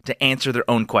search to answer their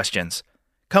own questions.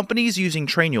 Companies using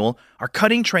Trainual are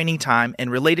cutting training time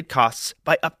and related costs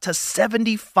by up to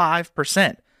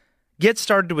 75%. Get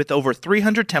started with over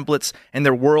 300 templates and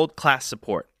their world-class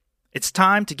support. It's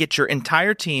time to get your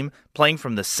entire team playing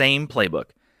from the same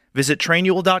playbook. Visit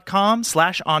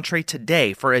Trainual.com/Entree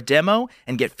today for a demo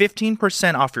and get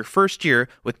 15% off your first year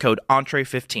with code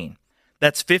Entree15.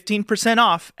 That's 15%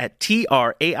 off at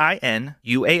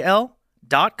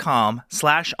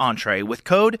Trainual.com/Entree with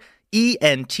code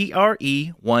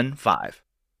ENTRE15.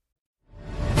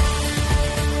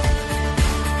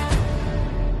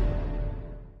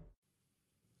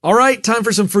 All right, time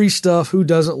for some free stuff. Who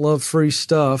doesn't love free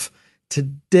stuff?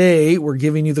 Today, we're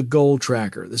giving you the Goal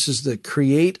Tracker. This is the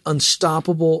Create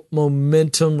Unstoppable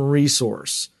Momentum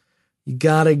resource. You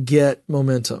got to get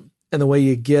momentum. And the way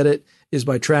you get it is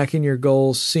by tracking your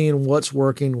goals, seeing what's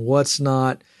working, what's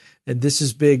not. And this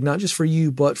is big, not just for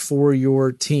you, but for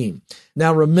your team.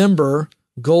 Now, remember,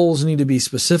 goals need to be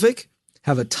specific,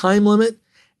 have a time limit,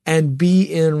 and be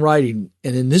in writing.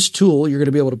 And in this tool, you're going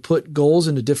to be able to put goals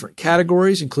into different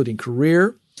categories, including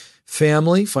career,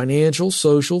 family, financial,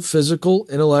 social, physical,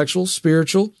 intellectual,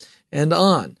 spiritual, and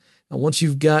on. Now, once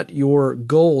you've got your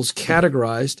goals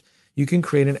categorized, you can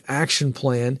create an action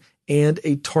plan and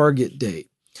a target date.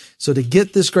 So to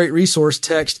get this great resource,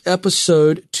 text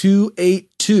episode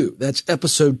 282. That's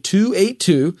episode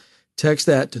 282. Text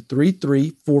that to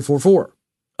 33444.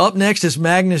 Up next is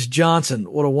Magnus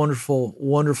Johnson. What a wonderful,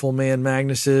 wonderful man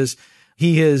Magnus is.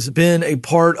 He has been a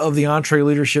part of the Entree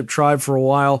Leadership Tribe for a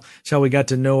while. That's how we got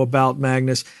to know about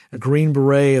Magnus, a Green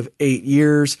Beret of 8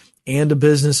 years and a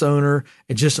business owner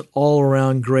and just an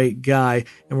all-around great guy.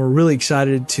 And we're really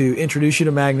excited to introduce you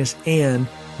to Magnus and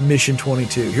Mission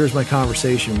 22. Here's my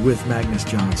conversation with Magnus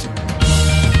Johnson.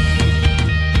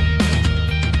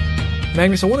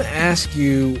 Magnus, I want to ask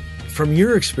you, from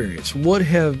your experience, what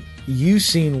have you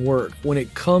seen work when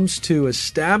it comes to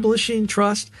establishing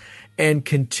trust and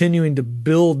continuing to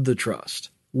build the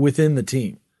trust within the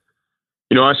team?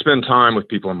 You know, I spend time with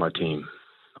people on my team.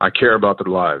 I care about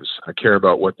their lives. I care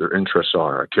about what their interests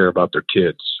are. I care about their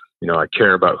kids. You know, I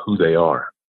care about who they are.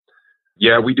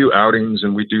 Yeah, we do outings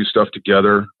and we do stuff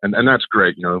together, and that's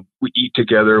great. You know, we eat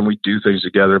together and we do things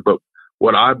together. But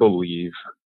what I believe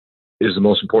is the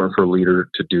most important for a leader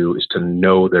to do is to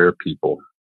know their people.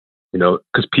 You know,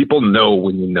 because people know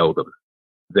when you know them.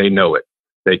 They know it.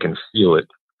 They can feel it.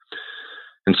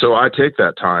 And so I take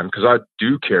that time because I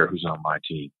do care who's on my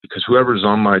team, because whoever's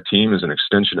on my team is an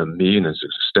extension of me and is an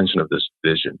extension of this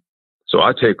vision. So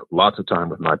I take lots of time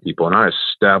with my people and I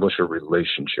establish a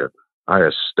relationship. I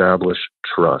establish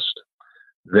trust.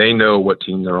 They know what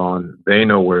team they're on. They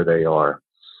know where they are.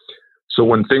 So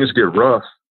when things get rough,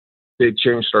 big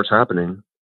change starts happening.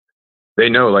 They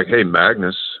know, like, hey,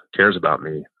 Magnus cares about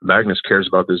me. Magnus cares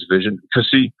about this vision. Because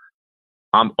see,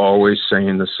 I'm always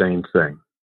saying the same thing.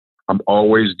 I'm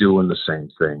always doing the same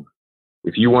thing.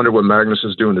 If you wonder what Magnus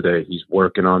is doing today, he's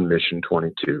working on Mission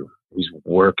 22. He's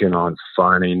working on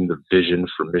finding the vision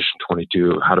for Mission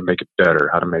 22, how to make it better,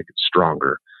 how to make it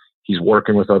stronger. He's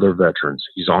working with other veterans.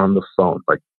 He's on the phone.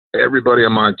 Like, everybody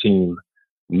on my team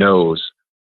knows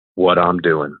what I'm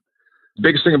doing. The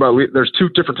biggest thing about there's two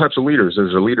different types of leaders.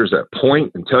 There's the leaders that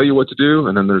point and tell you what to do,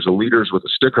 and then there's the leaders with a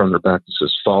sticker on their back that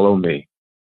says, follow me,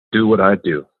 do what I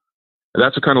do. And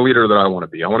that's the kind of leader that I want to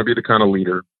be. I want to be the kind of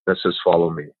leader that says, follow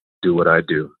me, do what I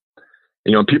do.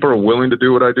 People are willing to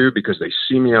do what I do because they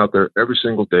see me out there every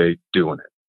single day doing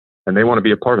it. And they want to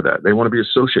be a part of that. They want to be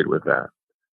associated with that.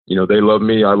 They love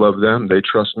me. I love them. They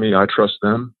trust me. I trust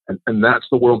them. And that's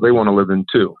the world they want to live in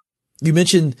too. You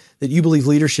mentioned that you believe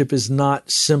leadership is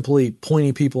not simply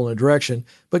pointing people in a direction,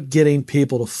 but getting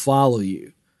people to follow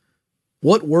you.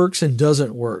 What works and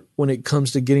doesn't work when it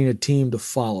comes to getting a team to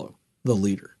follow the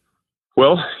leader?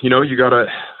 Well,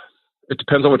 it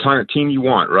depends on what kind of team you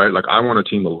want, right? Like I want a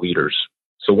team of leaders.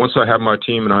 So once I have my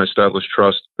team and I establish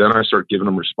trust, then I start giving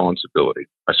them responsibility.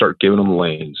 I start giving them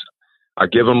lanes. I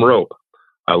give them rope.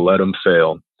 I let them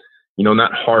fail. And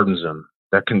that hardens them,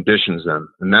 that conditions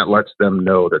them, and that lets them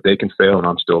know that they can fail and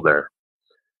I'm still there.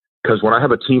 Because when I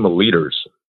have a team of leaders,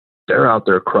 they're out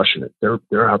there crushing it.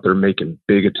 They're out there making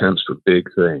big attempts for big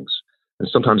things. And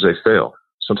sometimes they fail.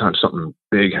 Sometimes something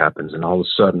big happens and all of a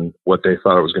sudden what they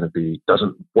thought it was going to be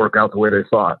doesn't work out the way they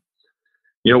thought.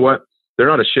 You know what? They're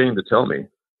not ashamed to tell me.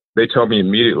 They tell me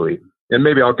immediately. And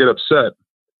maybe I'll get upset,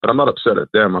 but I'm not upset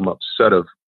at them. I'm upset of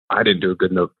I didn't do a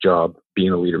good enough job being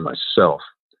a leader myself.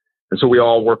 And so we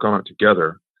all work on it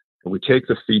together and we take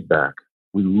the feedback.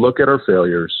 We look at our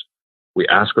failures. We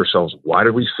ask ourselves, why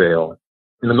did we fail?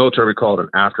 In the military, we call it an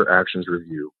after actions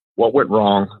review. What went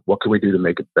wrong? What can we do to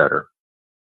make it better?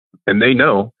 And they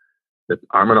know that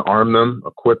I'm going to arm them,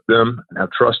 equip them, and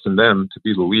have trust in them to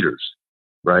be the leaders,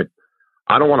 right?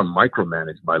 I don't want to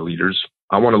micromanage my leaders.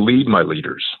 I want to lead my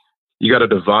leaders. You got to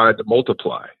divide to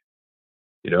multiply.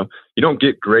 You don't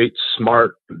get great,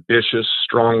 smart, ambitious,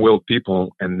 strong-willed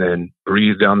people and then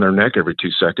breathe down their neck every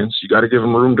 2 seconds. You got to give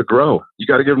them room to grow. You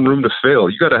got to give them room to fail.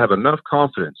 You got to have enough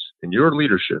confidence in your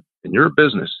leadership, in your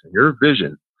business, in your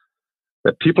vision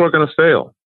that people are going to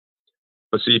fail.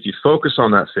 But see, if you focus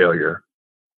on that failure,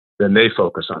 then they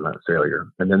focus on that failure.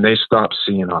 And then they stop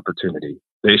seeing opportunity.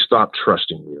 They stop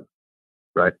trusting you,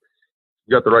 right?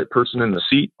 You got the right person in the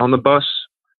seat on the bus,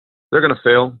 they're going to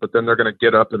fail, but then they're going to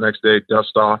get up the next day,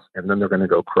 dust off, and then they're going to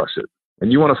go crush it.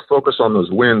 And you want to focus on those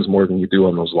wins more than you do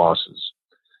on those losses.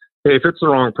 Hey, if it's the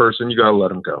wrong person, you got to let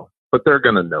them go. But they're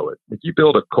going to know it. If you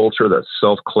build a culture that's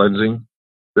self-cleansing,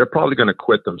 they're probably going to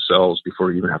quit themselves before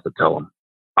you even have to tell them.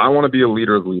 I want to be a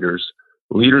leader of leaders.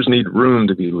 Leaders need room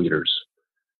to be leaders.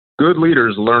 Good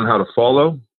leaders learn how to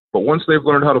follow, but once they've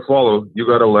learned how to follow, you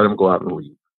got to let them go out and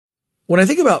lead. When I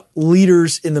think about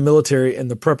leaders in the military and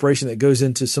the preparation that goes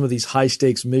into some of these high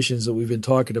stakes missions that we've been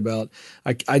talking about,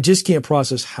 I just can't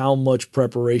process how much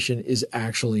preparation is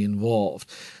actually involved.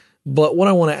 But what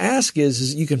I want to ask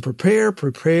is you can prepare,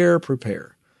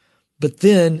 but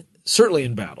then certainly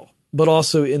in battle, but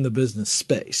also in the business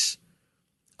space.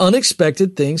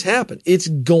 Unexpected things happen. It's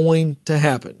going to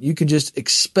happen. You can just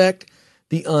expect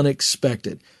the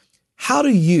unexpected. How do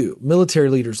you, military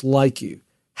leaders like you,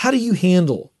 how do you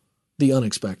handle the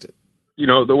unexpected?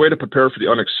 The way to prepare for the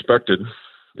unexpected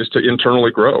is to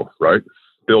internally grow, right?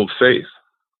 Build faith,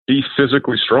 be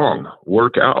physically strong,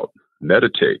 work out,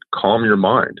 meditate, calm your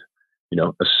mind,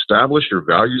 establish your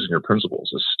values and your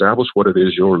principles, establish what it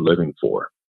is you're living for.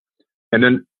 And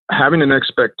then having an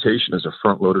expectation is a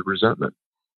front-loaded resentment.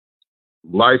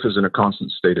 Life is in a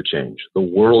constant state of change. The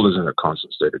world is in a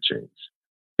constant state of change.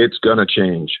 It's going to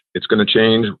change. It's going to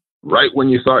change. Right when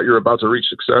you thought you're about to reach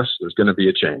success, there's going to be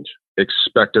a change.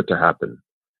 Expect it to happen.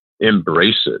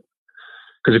 Embrace it.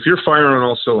 Because if you're firing on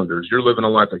all cylinders, you're living a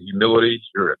life of humility,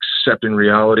 you're accepting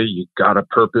reality, you've got a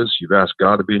purpose, you've asked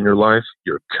God to be in your life,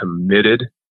 you're committed.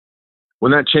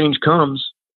 When that change comes,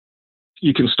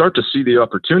 you can start to see the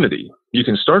opportunity. You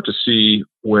can start to see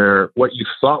where what you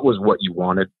thought was what you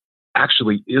wanted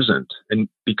actually isn't. And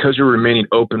because you're remaining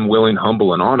open, willing,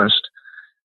 humble, and honest,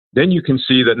 then you can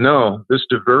see that, no, this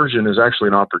diversion is actually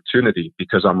an opportunity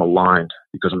because I'm aligned,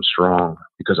 because I'm strong,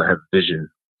 because I have vision.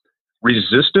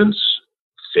 Resistance,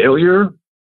 failure,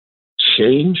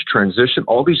 change, transition,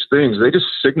 all these things, they just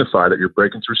signify that you're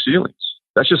breaking through ceilings.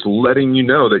 That's just letting you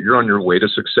know that you're on your way to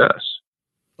success.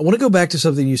 I want to go back to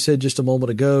something you said just a moment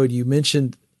ago. You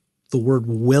mentioned the word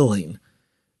willing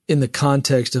in the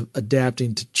context of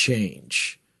adapting to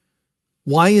change.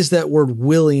 Why is that word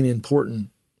willing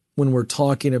important when we're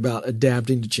talking about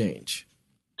adapting to change?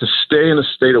 To stay in a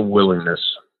state of willingness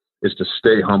is to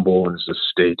stay humble and is to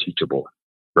stay teachable,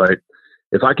 right?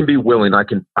 If I can be willing, I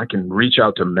can reach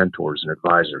out to mentors and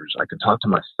advisors. I can talk to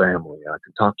my family. I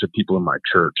can talk to people in my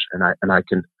church, and I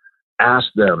can ask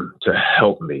them to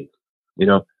help me.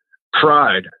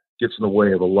 Pride gets in the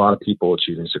way of a lot of people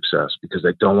achieving success because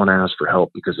they don't want to ask for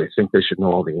help because they think they should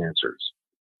know all the answers.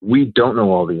 We don't know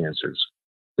all the answers.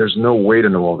 There's no way to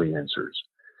know all the answers.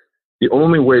 The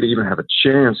only way to even have a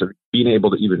chance of being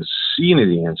able to even see any of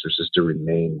the answers is to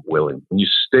remain willing. And you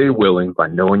stay willing by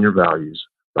knowing your values,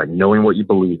 by knowing what you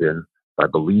believe in, by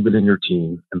believing in your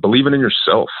team, and believing in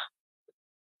yourself.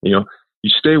 You know, you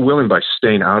stay willing by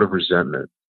staying out of resentment.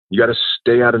 You got to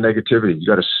stay out of negativity. You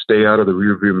got to stay out of the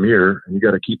rearview mirror, and you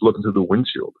got to keep looking through the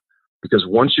windshield. Because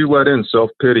once you let in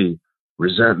self-pity,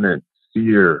 resentment,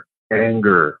 fear,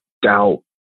 anger, doubt,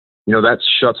 you know, that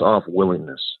shuts off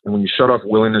willingness. And when you shut off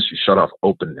willingness, you shut off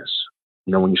openness.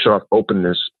 You know, when you shut off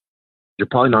openness, you're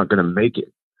probably not going to make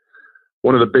it.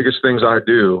 One of the biggest things I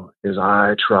do is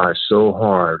I try so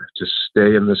hard to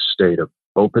stay in this state of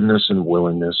openness and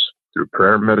willingness through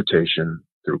prayer and meditation,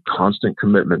 through constant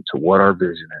commitment to what our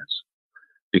vision is,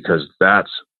 because that's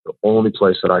the only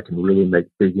place that I can really make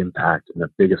big impact and a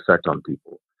big effect on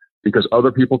people, because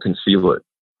other people can feel it.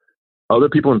 Other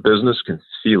people in business can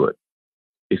feel it.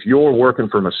 If you're working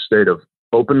from a state of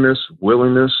openness,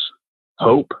 willingness,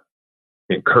 hope,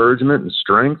 encouragement, and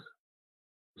strength,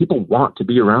 people want to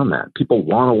be around that. People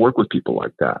want to work with people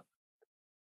like that.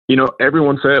 You know,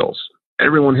 everyone fails.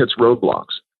 Everyone hits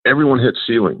roadblocks. Everyone hits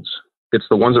ceilings. It's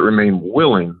the ones that remain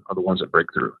willing are the ones that break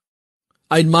through.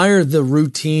 I admire the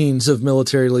routines of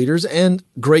military leaders and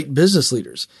great business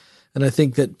leaders. And I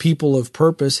think that people of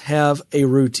purpose have a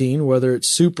routine, whether it's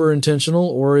super intentional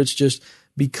or it's just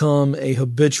become a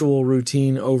habitual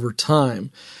routine over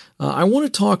time. I want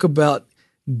to talk about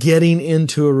getting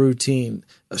into a routine,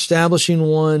 establishing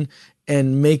one,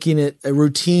 and making it a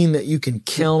routine that you can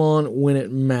count on when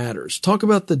it matters. Talk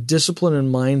about the discipline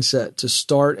and mindset to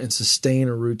start and sustain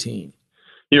a routine.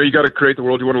 You know, you got to create the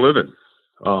world you want to live in.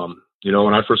 You know,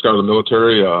 when I first got out of the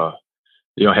military,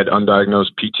 you know, I had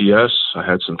undiagnosed PTS. I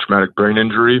had some traumatic brain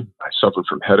injury. I suffered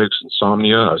from headaches,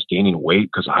 insomnia. I was gaining weight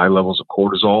because of high levels of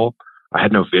cortisol. I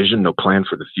had no vision, no plan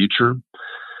for the future.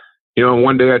 You know, and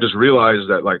one day I just realized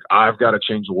that, like, I've got to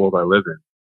change the world I live in.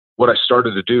 What I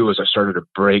started to do is I started to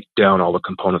break down all the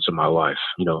components of my life,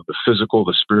 you know, the physical,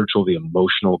 the spiritual, the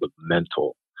emotional, the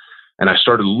mental. And I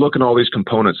started looking at all these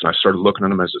components, and I started looking at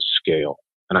them as a scale.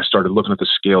 And I started looking at the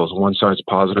scales. One side's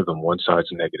positive and one side's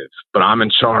negative. But I'm in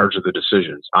charge of the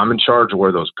decisions. I'm in charge of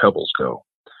where those pebbles go.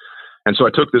 And so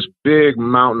I took this big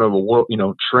mountain of a world, you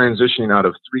know, transitioning out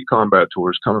of 3 combat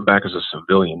tours, coming back as a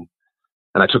civilian.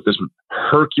 And I took this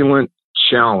Herculean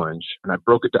challenge and I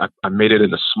broke it down. I made it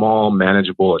into small,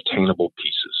 manageable, attainable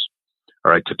pieces.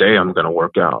 All right, today I'm going to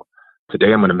work out.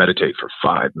 Today I'm going to meditate for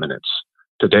 5 minutes.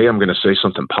 Today I'm going to say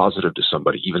something positive to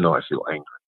somebody, even though I feel angry.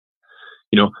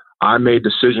 You know, I made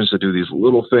decisions to do these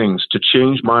little things to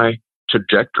change my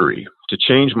trajectory, to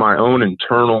change my own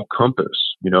internal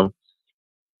compass. You know,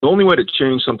 the only way to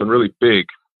change something really big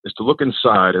is to look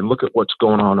inside and look at what's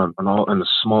going on in the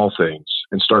small things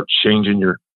and start changing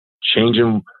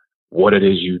what it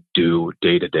is you do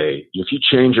day to day. If you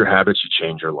change your habits, you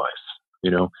change your life. You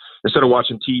know, instead of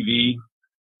watching TV,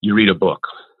 you read a book.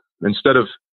 Instead of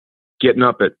getting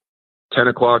up at 10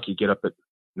 o'clock, you get up at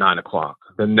 9 o'clock.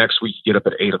 Then next week you get up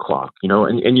at 8 o'clock, you know,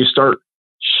 and you start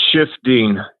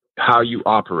shifting how you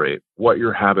operate, what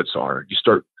your habits are. You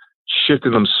start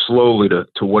shifting them slowly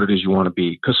to what it is you want to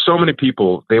be. Because so many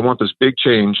people, they want this big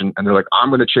change and they're like, I'm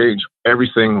going to change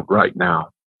everything right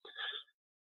now.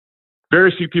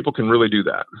 Very few people can really do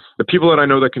that. The people that I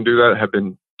know that can do that have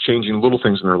been changing little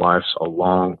things in their lives a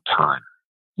long time.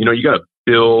 You know, you got to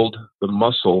build the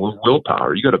muscle of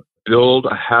willpower. You got to build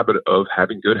a habit of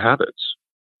having good habits.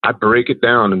 I break it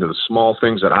down into the small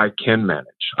things that I can manage.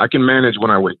 I can manage when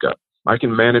I wake up. I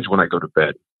can manage when I go to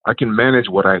bed. I can manage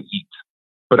what I eat.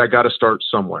 But I got to start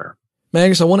somewhere.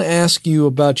 Magnus, I want to ask you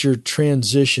about your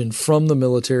transition from the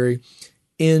military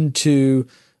into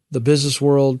the business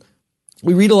world.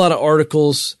 We read a lot of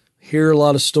articles, hear a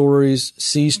lot of stories,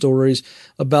 see stories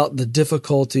about the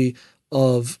difficulty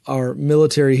of our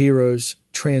military heroes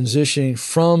transitioning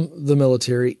from the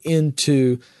military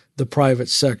into the private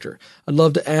sector. I'd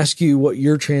love to ask you what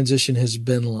your transition has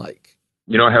been like.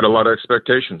 You know, I had a lot of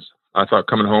expectations. I thought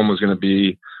coming home was going to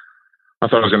be, I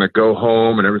thought I was going to go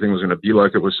home and everything was going to be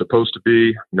like it was supposed to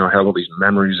be. You know, I had all these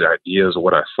memories, ideas of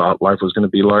what I thought life was going to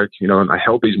be like, you know, and I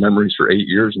held these memories for 8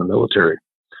 years in the military.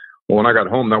 Well, when I got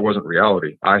home, that wasn't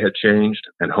reality. I had changed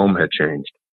and home had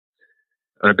changed.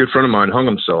 And a good friend of mine hung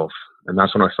himself. And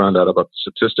that's when I found out about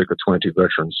the statistic of 22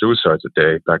 veteran suicides a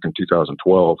day back in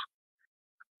 2012.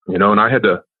 You know, and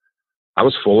I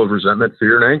was full of resentment,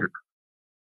 fear, and anger.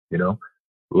 You know,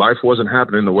 life wasn't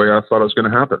happening the way I thought it was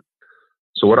going to happen.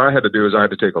 So what I had to do is I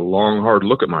had to take a long, hard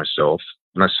look at myself.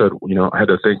 And I said, you know, I had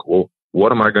to think, well,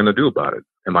 what am I going to do about it?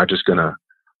 Am I just going to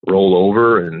roll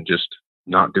over and just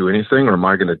not do anything? Or am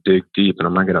I going to dig deep and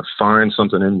am I going to find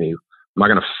something in me? Am I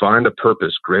going to find a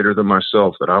purpose greater than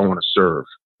myself that I want to serve?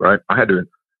 Right? I had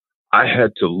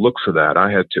to look for that.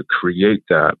 I had to create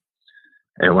that.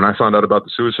 And when I found out about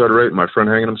the suicide rate and my friend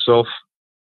hanging himself,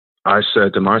 I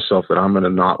said to myself that I'm going to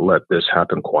not let this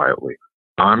happen quietly.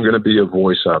 I'm going to be a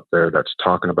voice out there that's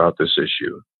talking about this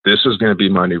issue. This is going to be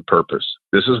my new purpose.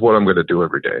 This is what I'm going to do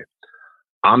every day.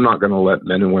 I'm not going to let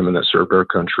men and women that served our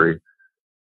country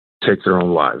take their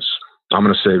own lives. I'm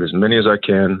going to save as many as I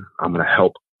can. I'm going to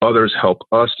help others help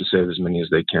us to save as many as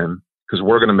they can, because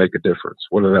we're going to make a difference,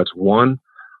 whether that's one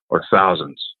or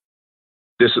thousands.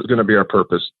 This is going to be our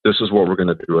purpose. This is what we're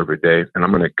going to do every day. And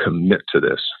I'm going to commit to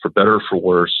this, for better or for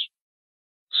worse,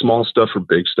 small stuff or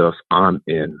big stuff. I'm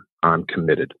in. I'm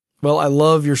committed. Well, I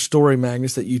love your story,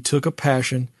 Magnus, that you took a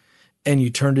passion and you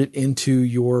turned it into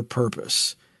your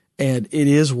purpose. And it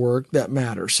is work that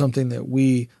matters, something that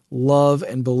we love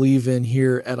and believe in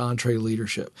here at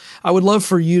EntreLeadership. I would love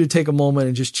for you to take a moment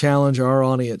and just challenge our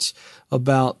audience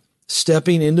about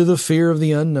stepping into the fear of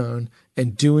the unknown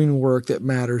and doing work that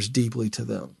matters deeply to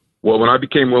them. Well, when I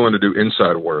became willing to do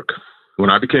inside work, when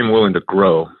I became willing to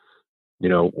grow,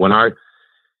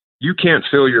 you can't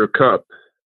fill your cup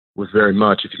with very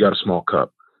much if you got a small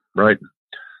cup, right?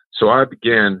 So I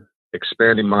began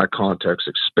expanding my context,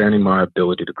 expanding my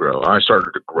ability to grow. I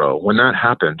started to grow. When that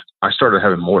happened, I started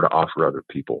having more to offer other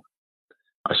people.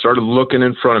 I started looking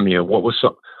in front of me at what was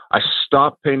I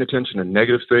stopped paying attention to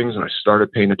negative things and I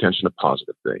started paying attention to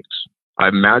positive things. I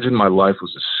imagined my life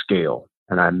was a scale,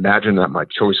 and I imagined that my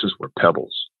choices were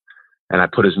pebbles. And I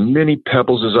put as many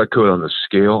pebbles as I could on the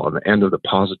scale on the end of the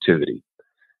positivity.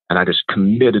 And I just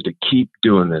committed to keep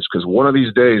doing this, because one of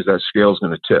these days that scale is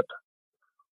going to tip.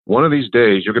 One of these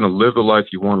days you're going to live the life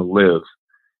you want to live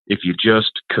if you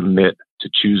just commit to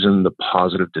choosing the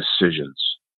positive decisions.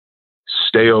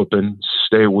 Stay open,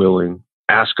 stay willing,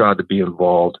 ask God to be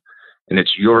involved, and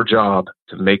it's your job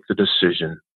to make the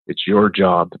decision. It's your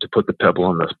job to put the pebble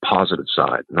on the positive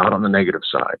side, not on the negative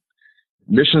side.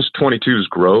 Missions 22's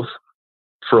growth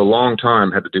for a long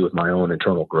time had to do with my own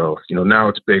internal growth. Now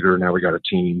it's bigger. Now we got a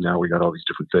team. Now we got all these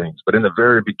different things. But in the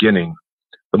very beginning,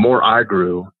 the more I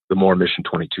grew, the more Mission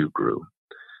 22 grew.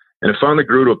 And it finally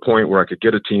grew to a point where I could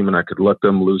get a team and I could let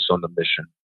them loose on the mission.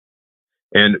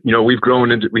 And, we've grown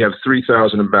we have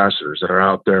 3,000 ambassadors that are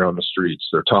out there on the streets.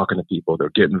 They're talking to people. They're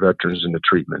getting veterans into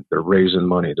treatment. They're raising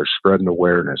money. They're spreading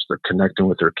awareness. They're connecting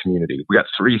with their community. We got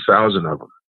 3,000 of them.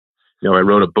 I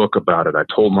wrote a book about it. I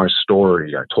told my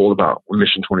story. I told about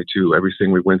Mission 22,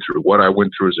 everything we went through, what I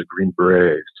went through as a Green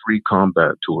Beret, 3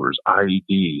 combat tours,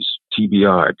 IEDs,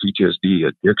 TBI, PTSD,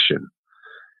 addiction.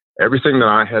 Everything that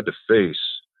I had to face,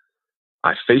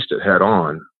 I faced it head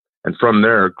on. And from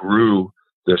there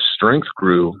the strength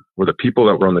grew, where the people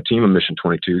that were on the team of Mission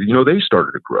 22, they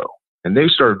started to grow and they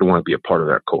started to want to be a part of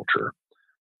that culture.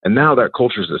 And now that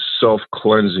culture is a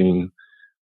self-cleansing,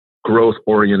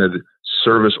 growth-oriented,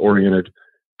 service-oriented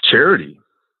charity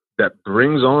that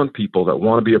brings on people that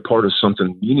want to be a part of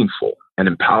something meaningful and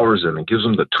empowers them and gives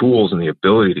them the tools and the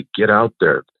ability to get out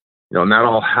there. And that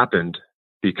all happened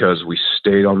because we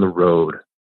stayed on the road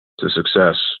to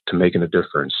success, to making a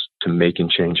difference, to making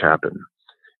change happen.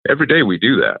 Every day we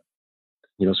do that.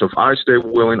 So if I stay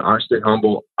willing, I stay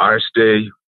humble, I stay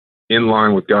in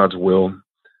line with God's will,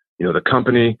 the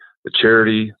company, the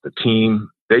charity, the team,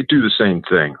 they do the same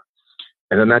thing.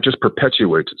 And then that just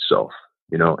perpetuates itself,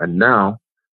 and now,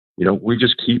 we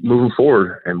just keep moving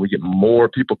forward and we get more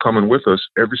people coming with us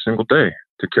every single day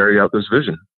to carry out this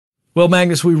vision. Well,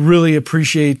 Magnus, we really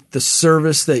appreciate the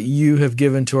service that you have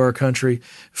given to our country,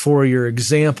 for your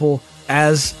example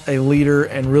as a leader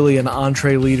and really an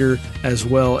EntreLeader as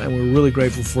well. And we're really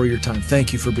grateful for your time.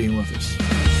 Thank you for being with us.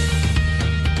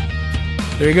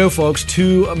 There you go, folks.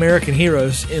 2 American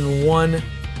heroes in one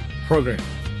program.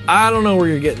 I don't know where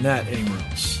you're getting that anywhere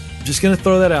else. I'm just going to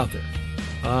throw that out there.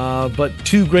 But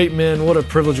 2 great men. What a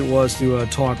privilege it was to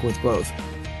talk with both.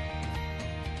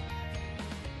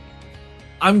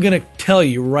 I'm going to tell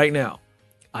you right now,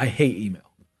 I hate email.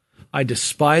 I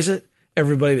despise it.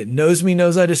 Everybody that knows me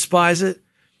knows I despise it.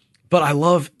 But I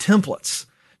love templates,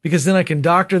 because then I can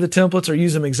doctor the templates or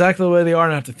use them exactly the way they are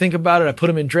and I have to think about it. I put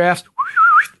them in drafts,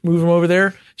 move them over there.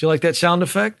 Do you like that sound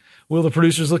effect? Will, the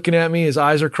producer's looking at me. His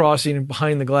eyes are crossing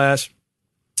behind the glass.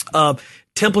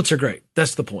 Templates are great.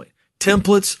 That's the point.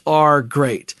 Templates are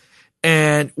great.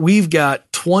 And we've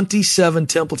got 27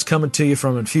 templates coming to you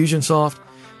from Infusionsoft.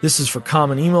 This is for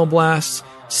common email blasts,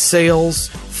 sales,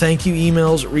 thank you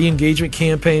emails, re-engagement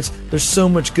campaigns. There's so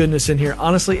much goodness in here.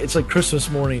 Honestly, it's like Christmas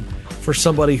morning for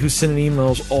somebody who's sending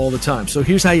emails all the time. So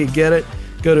here's how you get it.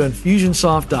 Go to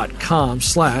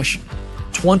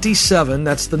Infusionsoft.com/27.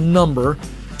 That's the number,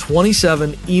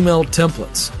 27 email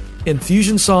templates.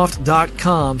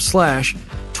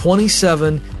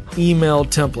 Infusionsoft.com/27 email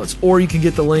templates. Or you can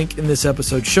get the link in this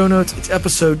episode show notes. It's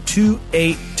episode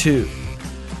 282.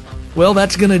 Well,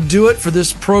 that's going to do it for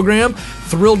this program.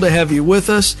 Thrilled to have you with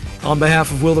us. On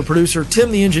behalf of Will the producer,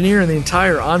 Tim the engineer, and the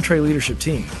entire EntreLeadership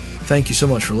team, thank you so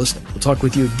much for listening. We'll talk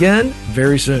with you again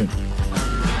very soon.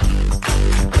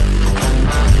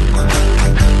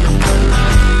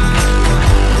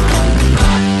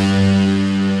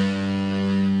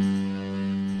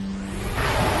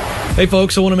 Hey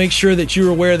folks, I want to make sure that you're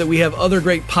aware that we have other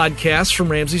great podcasts from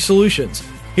Ramsey Solutions.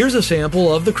 Here's a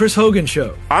sample of The Chris Hogan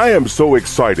Show. I am so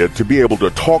excited to be able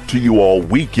to talk to you all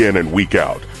week in and week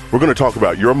out. We're going to talk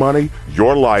about your money,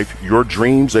 your life, your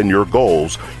dreams, and your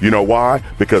goals. You know why?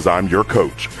 Because I'm your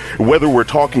coach. Whether we're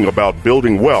talking about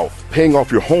building wealth, paying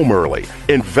off your home early,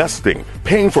 investing,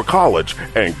 paying for college,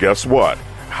 and guess what?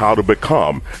 How to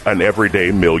become an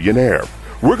everyday millionaire.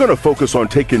 We're going to focus on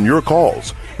taking your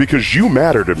calls because you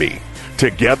matter to me.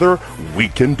 Together, we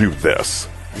can do this.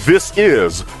 This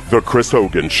is The Chris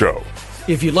Hogan Show.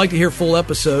 If you'd like to hear full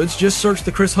episodes, just search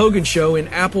The Chris Hogan Show in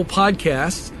Apple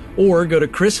Podcasts or go to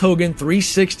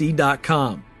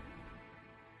chrishogan360.com.